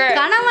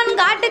 கணவன்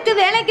காட்டுக்கு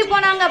வேலைக்கு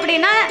போனாங்க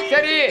அப்படின்னா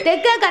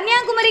தெற்க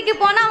கன்னியாகுமரிக்கு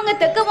போனா அவங்க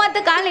தெற்க பார்த்து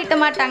கால் நீட்ட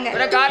மாட்டாங்க.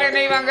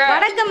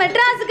 வடக்கு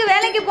மெட்ராஸுக்கு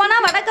வேலைக்கு போனா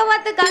வடக்க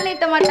பார்த்து கால்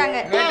நீட்ட மாட்டாங்க.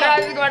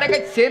 மெட்ராஸுக்கு வடக்க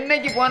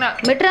சென்னைக்கு போனா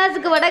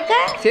மெட்ராஸுக்கு வடக்க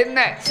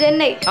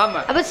சென்னை.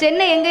 அப்ப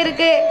சென்னை எங்க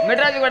இருக்கு?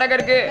 மெட்ராஸுக்கு வடக்க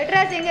இருக்கு.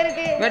 மெட்ராஸ் எங்க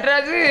இருக்கு?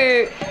 மெட்ராஸ்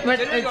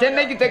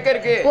சென்னைக்கு தெற்க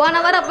இருக்கு.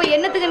 போன வாரம் அப்ப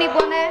என்னத்துக்கு நீ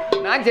போன?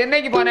 நான்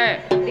சென்னைக்கு போனேன்.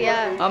 அப்படியா?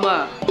 ஆமா.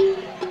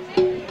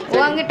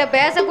 உன்கிட்ட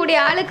பேசக்கூடிய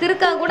ஆளு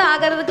கிறுக்கா கூட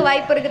ஆகிறதுக்கு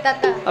வாய்ப்பு இருக்கு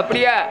தாத்தா.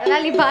 அப்படியா?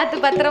 அதனால நீ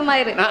பார்த்து பத்திரமா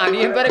இரு. நான் நீ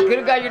பேர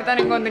கிறுக்காகிட்டு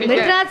தான் இங்க வந்து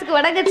நிக்கிறேன். மெட்ராஸ்க்கு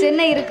வடக்க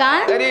சென்னை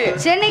இருக்கான். சரி.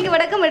 சென்னைக்கு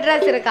வடக்க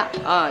மெட்ராஸ் இருக்கான்.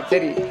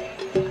 சரி.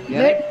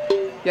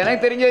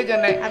 எனக்கு தெரிஞ்சது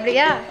சொன்னேன்.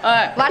 அப்படியா?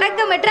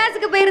 வடக்க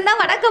மெட்ராஸுக்கு போயிருந்தா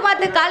வடக்க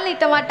பார்த்து கால்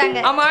நீட்ட மாட்டாங்க.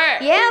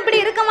 ஏன் அப்படி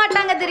இருக்க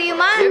மாட்டாங்க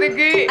தெரியுமா?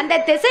 அந்த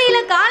திசையில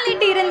கால்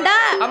நீட்டி இருந்தா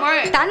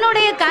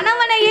தன்னுடைய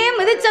கணவனையே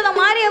மிதிச்சத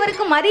மாதிரி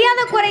அவருக்கு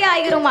மரியாதை குறைய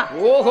ஆகிருமா.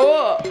 ஓஹோ.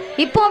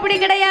 இப்போ அப்படி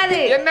கிடையாது.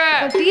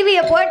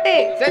 டிவியை போட்டு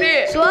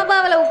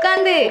சோபாவில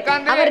உட்கார்ந்து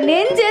அவர்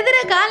நெஞ்சு எதிர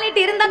கால்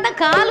நீட்டி இருந்தா தான்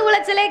கால்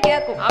உளைச்சலே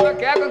கேட்கும்.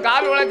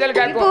 கால் உளைச்சல்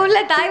கேட்கும். இப்போ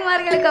உள்ள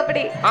தாய்மார்களுக்கு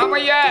அப்படி.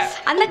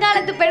 அந்த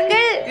காலத்து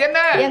பெண்கள்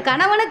என்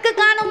கணவனுக்கு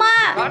காணுமா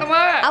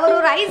அவர்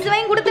ஒரு ஐஸ்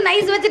வாங்கி கொடுத்து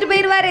நைஸ் வச்சிட்டு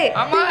போயிருவாரு.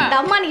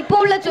 அம்மா இப்ப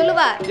உள்ள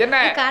சொல்லுவா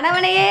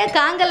கணவனையே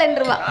காங்கல்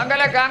என்றுவா.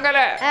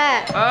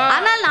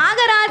 ஆனால்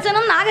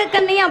நாகராஜனும்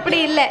நாகக்கண்ணியும் அப்படி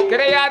இல்ல.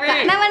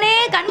 கணவனே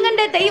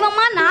கண்கண்ட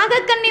தெய்வமா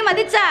நாகக்கண்ணி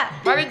மதிச்சா,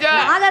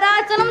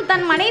 நாகராஜனும்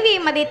தன்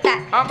மனைவியை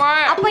மதித்தார்.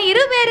 அப்ப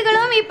இரு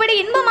பேர்களும் இப்படி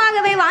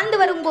இன்பமாகவே வாழ்ந்து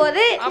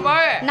வரும்போது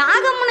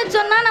நாகம்னு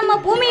சொன்னா நம்ம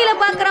பூமியில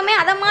பாக்குறோமே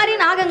அத மாதிரி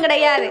நாகம்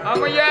கிடையாது.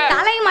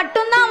 தலை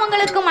மட்டும்தான்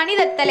அவங்களுக்கு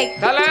மனித தலை.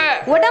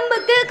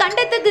 உடம்புக்கு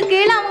கண்டத்துக்கு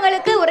கீழே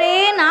அவங்களுக்கு ஒரே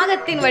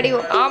நாகத்தின்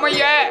வடிவம்.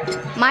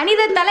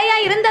 மனித தலையா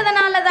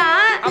இருந்ததனாலதான்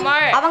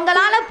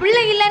அவங்களால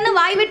பிள்ளை இல்லைன்னு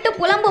வாய் விட்டு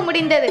புலம்ப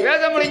முடிந்தது.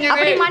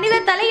 அப்படி மனித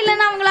தலை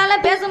இல்லைன்னு அவங்களால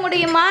பேச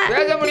முடியுமா?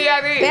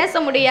 பேச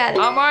முடியாது.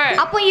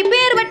 அப்போ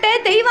இப்பேற்பட்ட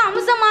தெய்வ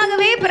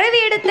அம்சமாகவே பிறவி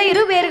எடுத்த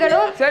இரு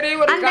பேர்களும்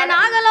அந்த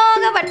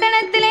நாகலோக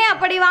வட்டணத்திலே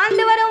அப்படி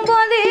வாழ்ந்து வரும்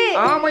போது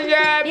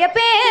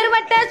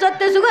எப்பேற்பட்ட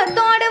சொத்து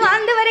சுகத்தோடு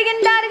வாழ்ந்து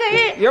வருகின்றார்கள்.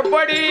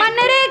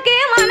 மன்னருக்கு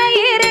மனை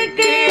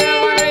இருக்கு,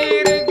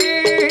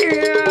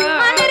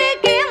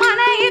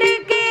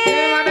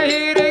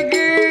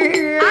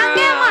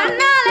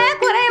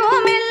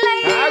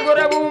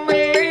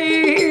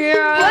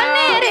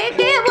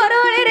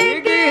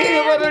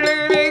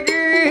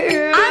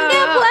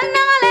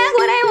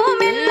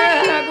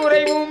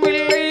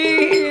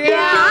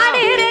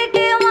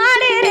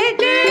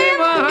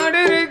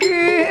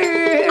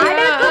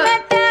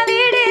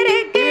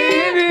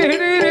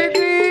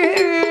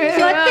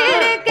 சொத்து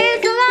இருக்கு,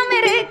 சுகம்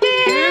இருக்கு,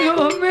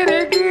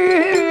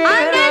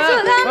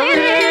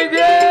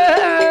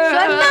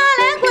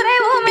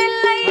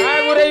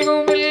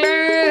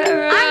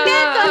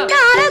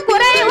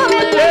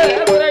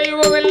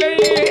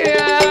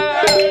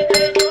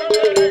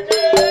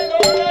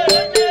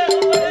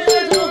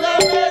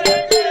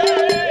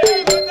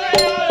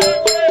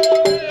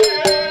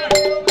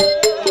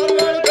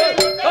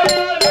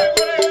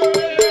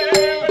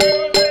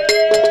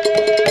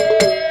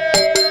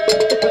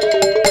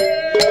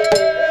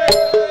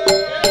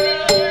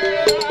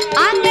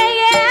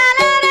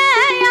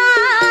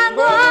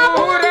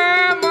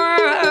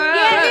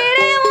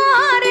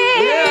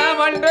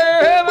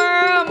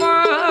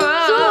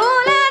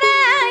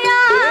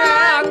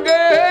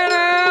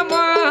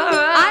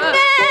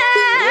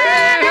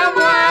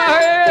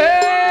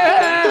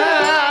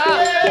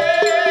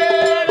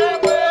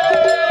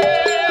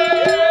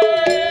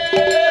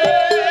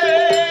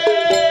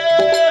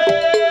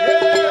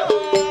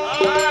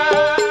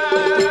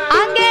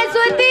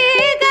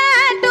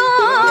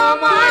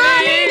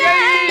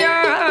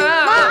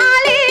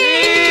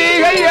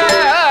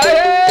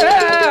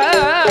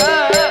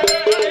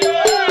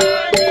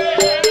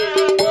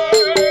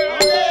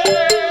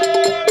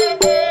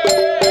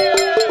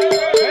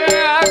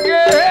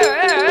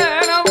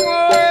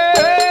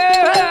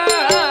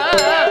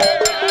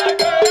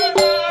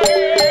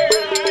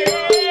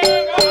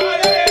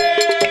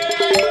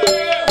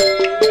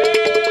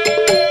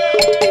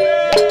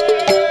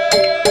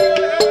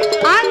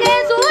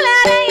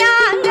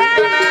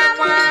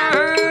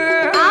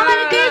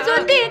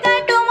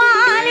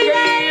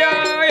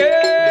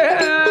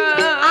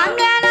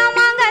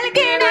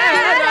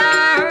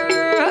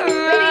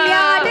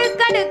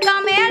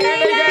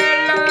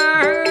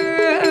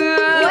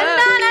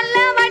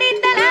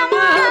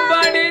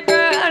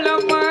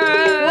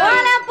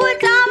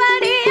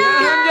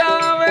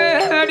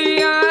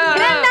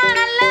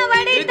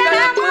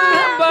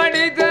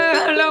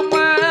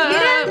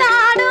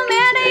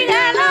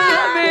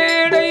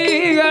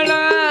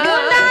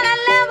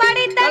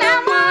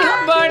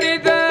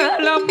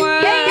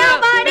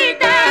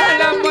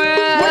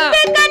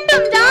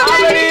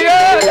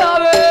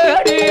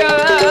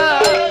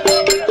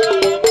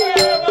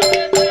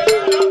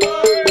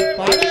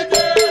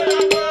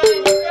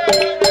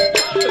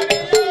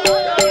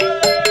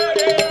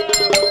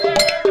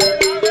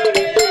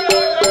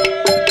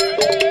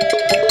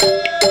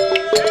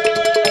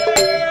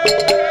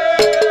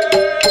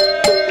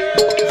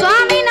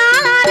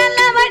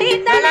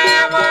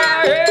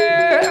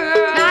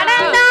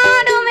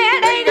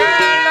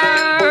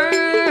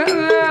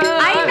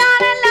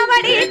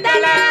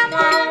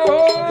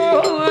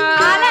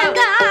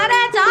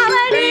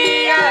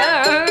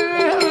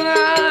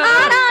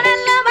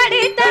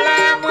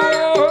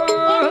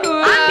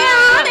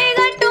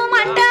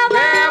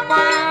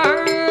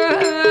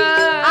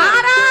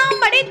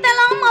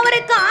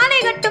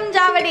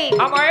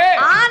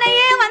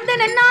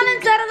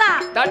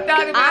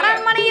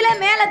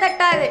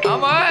 தட்டாது.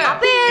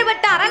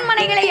 அப்பேற்பட்ட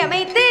அரண்மனைகளை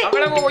அமைத்து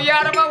அவ்வளவு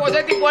உயரமா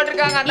வசதி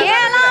போட்டிருக்காங்க.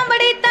 7ஆம்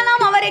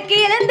படித்தளம் அவருக்கு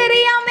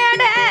எழுந்தறியாம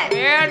மேடை.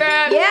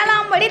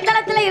 7ஆம்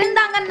படித்தளத்துல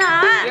இருந்தாங்கன்னா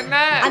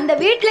அந்த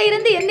வீட்டுல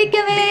இருந்து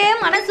எந்திக்கவே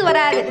மனசு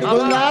வராது.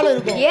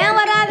 ஏன்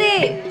வராது?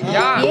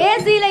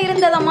 ஏசில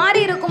இருந்தத மாதிரி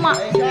இருக்குமா?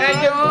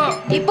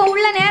 இப்ப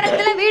உள்ள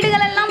நேரத்துல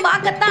வீடுகள் எல்லாம்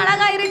பார்க்கத்தான்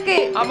அழகா இருக்கு.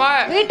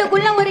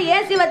 வீட்டுக்குள்ள ஒரு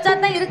ஏசி வச்சா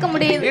தான் இருக்க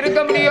முடியும்.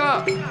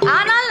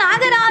 ஆனால்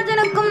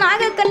நாகராஜனுக்கும்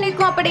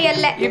நாகக்கண்ணிக்கும் அப்படி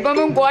அல்ல.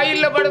 இப்பவும்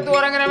கோயில்ல படுத்து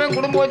உறங்குறவன்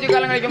குடும்பம் வச்சு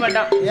காலம் கழிக்க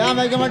மாட்டான்.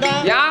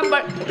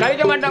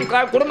 கழிக்க மாட்டான்.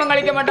 குடும்பம்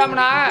கழிக்க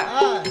மாட்டாம்னா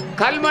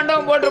கல்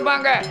மண்டபம்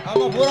போட்டிருப்பாங்க.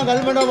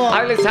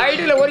 அதுல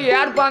சைடுல ஒரு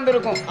ஏர்பாந்து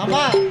இருக்கும்.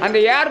 அந்த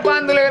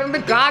ஏர்பாந்துல இருந்து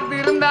காத்து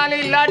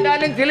இருந்தாலும்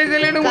இல்லாட்டாலும்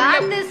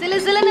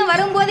சிலுசிலுன்னு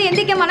வரும்போது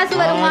எந்திக்க மனசு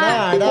வருமா?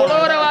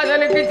 குடோர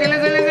வாசலுக்கு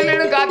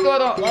சிலுசிலுன்னு காத்து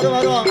வரும்.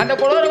 அந்த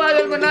குடோர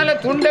வாசல் முன்னால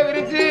துண்டை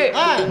விரிச்சு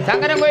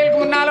சங்கரன் கோயிலுக்கு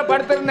முன்னால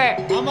படுத்திருந்தேன்.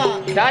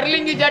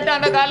 டர்லிங்கி சட்டை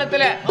அந்த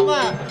காலத்துல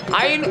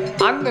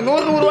அந்த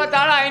 100 ரூபாய்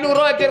தாழ 500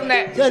 ரூபாய்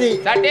வச்சிருந்தேன்.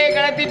 சட்டையை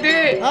கலத்திட்டு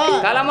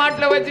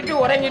தலைமாட்டுல வச்சுட்டு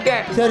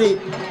உறங்கிட்டேன்.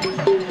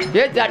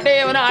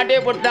 சட்டையை ஆட்டையை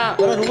போட்டான்.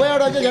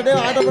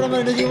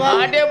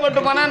 ஆட்டையை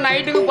போட்டு போனா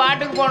நைட்டுக்கு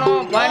பாட்டுக்கு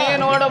போனோம்.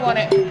 பனியனோட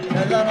போனேன்.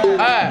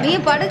 நீ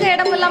படுக்க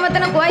இடம் இல்லாம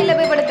தானே கோயில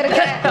போய்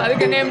படுத்திருக்க.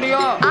 அதுக்கு என்ன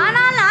முடியும்?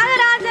 ஆனால்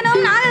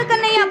நாகராஜனும்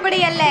நாகக்கண்ணையும் அப்படி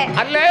அல்ல.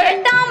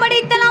 8ஆம்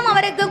படித்தளம்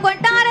அவருக்கு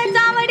கொட்டார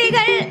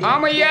சாவடிகள்.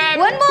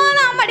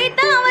 9ஆம்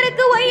படித்தளம்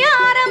அவருக்கு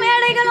ஒய்யார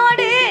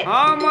மேடைகளோடு.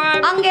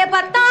 அங்கே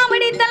 10ஆம்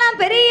படித்தளம்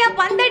பெரிய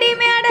பந்தடி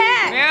மேடை.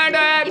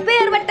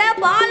 இப்பேற்பட்ட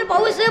பால்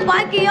பவுசு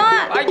பாக்கியம்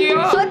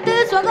சொத்து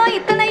சுகம்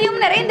இத்தனையும்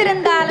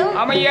நிறைந்திருந்தாலும்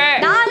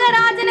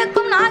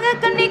நாகராஜனுக்கும்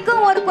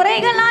நாகக்கண்ணிக்கும் ஒரு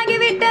குறைகள்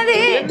ஆகிவிட்டது.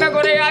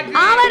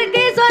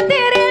 அவருக்கு சொத்து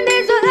இருந்து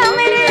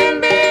சுகம்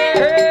இருந்து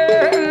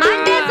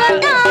அங்கே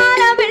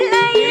சொத்தால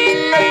பிள்ளை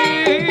இல்லை.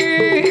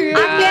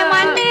 அங்கே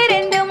மண்ணு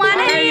 2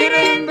 மனை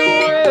இருந்து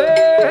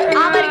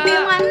அவருக்கு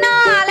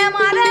மண்ணால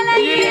மரலை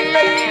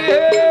இல்லை.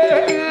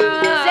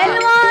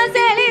 செல்வம்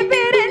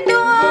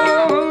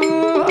செழிப்பிருந்தோம்,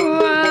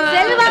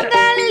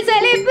 செல்வங்கள்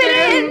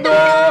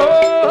செழிப்பிருந்தோம்,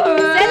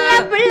 செல்ல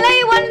பிள்ளை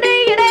ஒன்று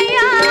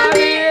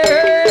இடையாது.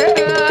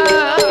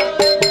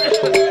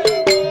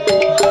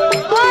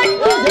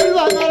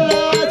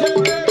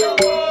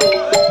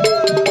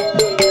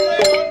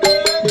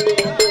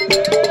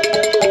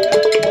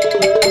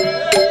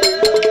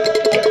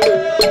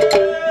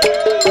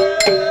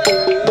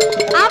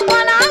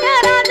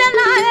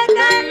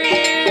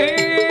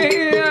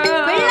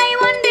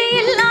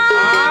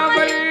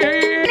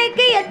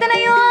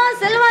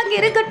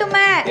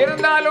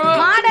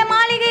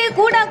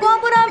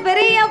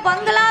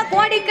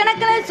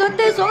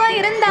 சொத்து சுகம்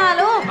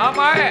இருந்தாலும்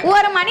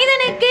ஒரு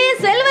மனிதனுக்கு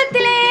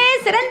செல்வத்திலே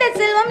சிறந்த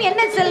செல்வம்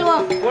என்ன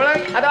செல்வம்?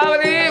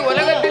 அதாவது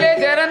உலகத்திலே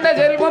சிறந்த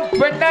செல்வம்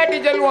பெண்டாட்டி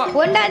செல்வம்.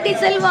 பொண்டாட்டி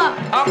செல்வம்.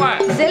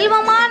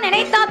 செல்வமா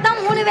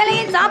நினைத்தாத்தான் 3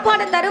 வேளையும்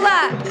சாப்பாடு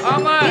தருவார்.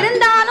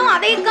 இருந்தாலும்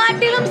அதை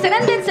காட்டிலும்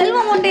சிறந்த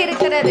செல்வம் ஒன்று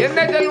இருக்கிறது.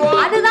 என்ன செல்வம்?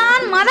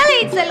 அதுதான் மதலை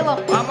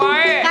செல்வம்.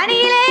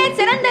 கனியிலே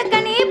சிறந்த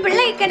கனி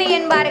பிள்ளை கனி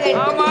என்பார்கள்.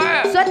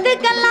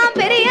 சொத்துக்கெல்லாம்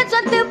பெரிய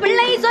சொத்து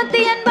பிள்ளை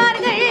சொத்து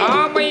என்பார்கள்.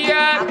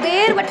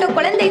 அப்பேற்பட்ட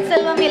குழந்தை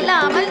செல்வம்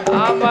இல்லாமல்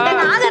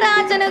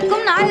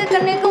நாகராஜனுக்கும்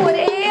நாகக்கண்ணுக்கும்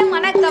ஒரே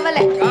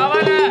மனக்கவலை.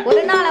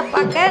 ஒரு நாளை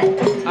பார்க்க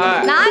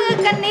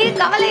நாகக்கண்ணி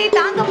கவலை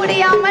தாங்க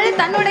முடியாமல்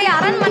தன்னுடைய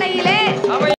அரண்மனையில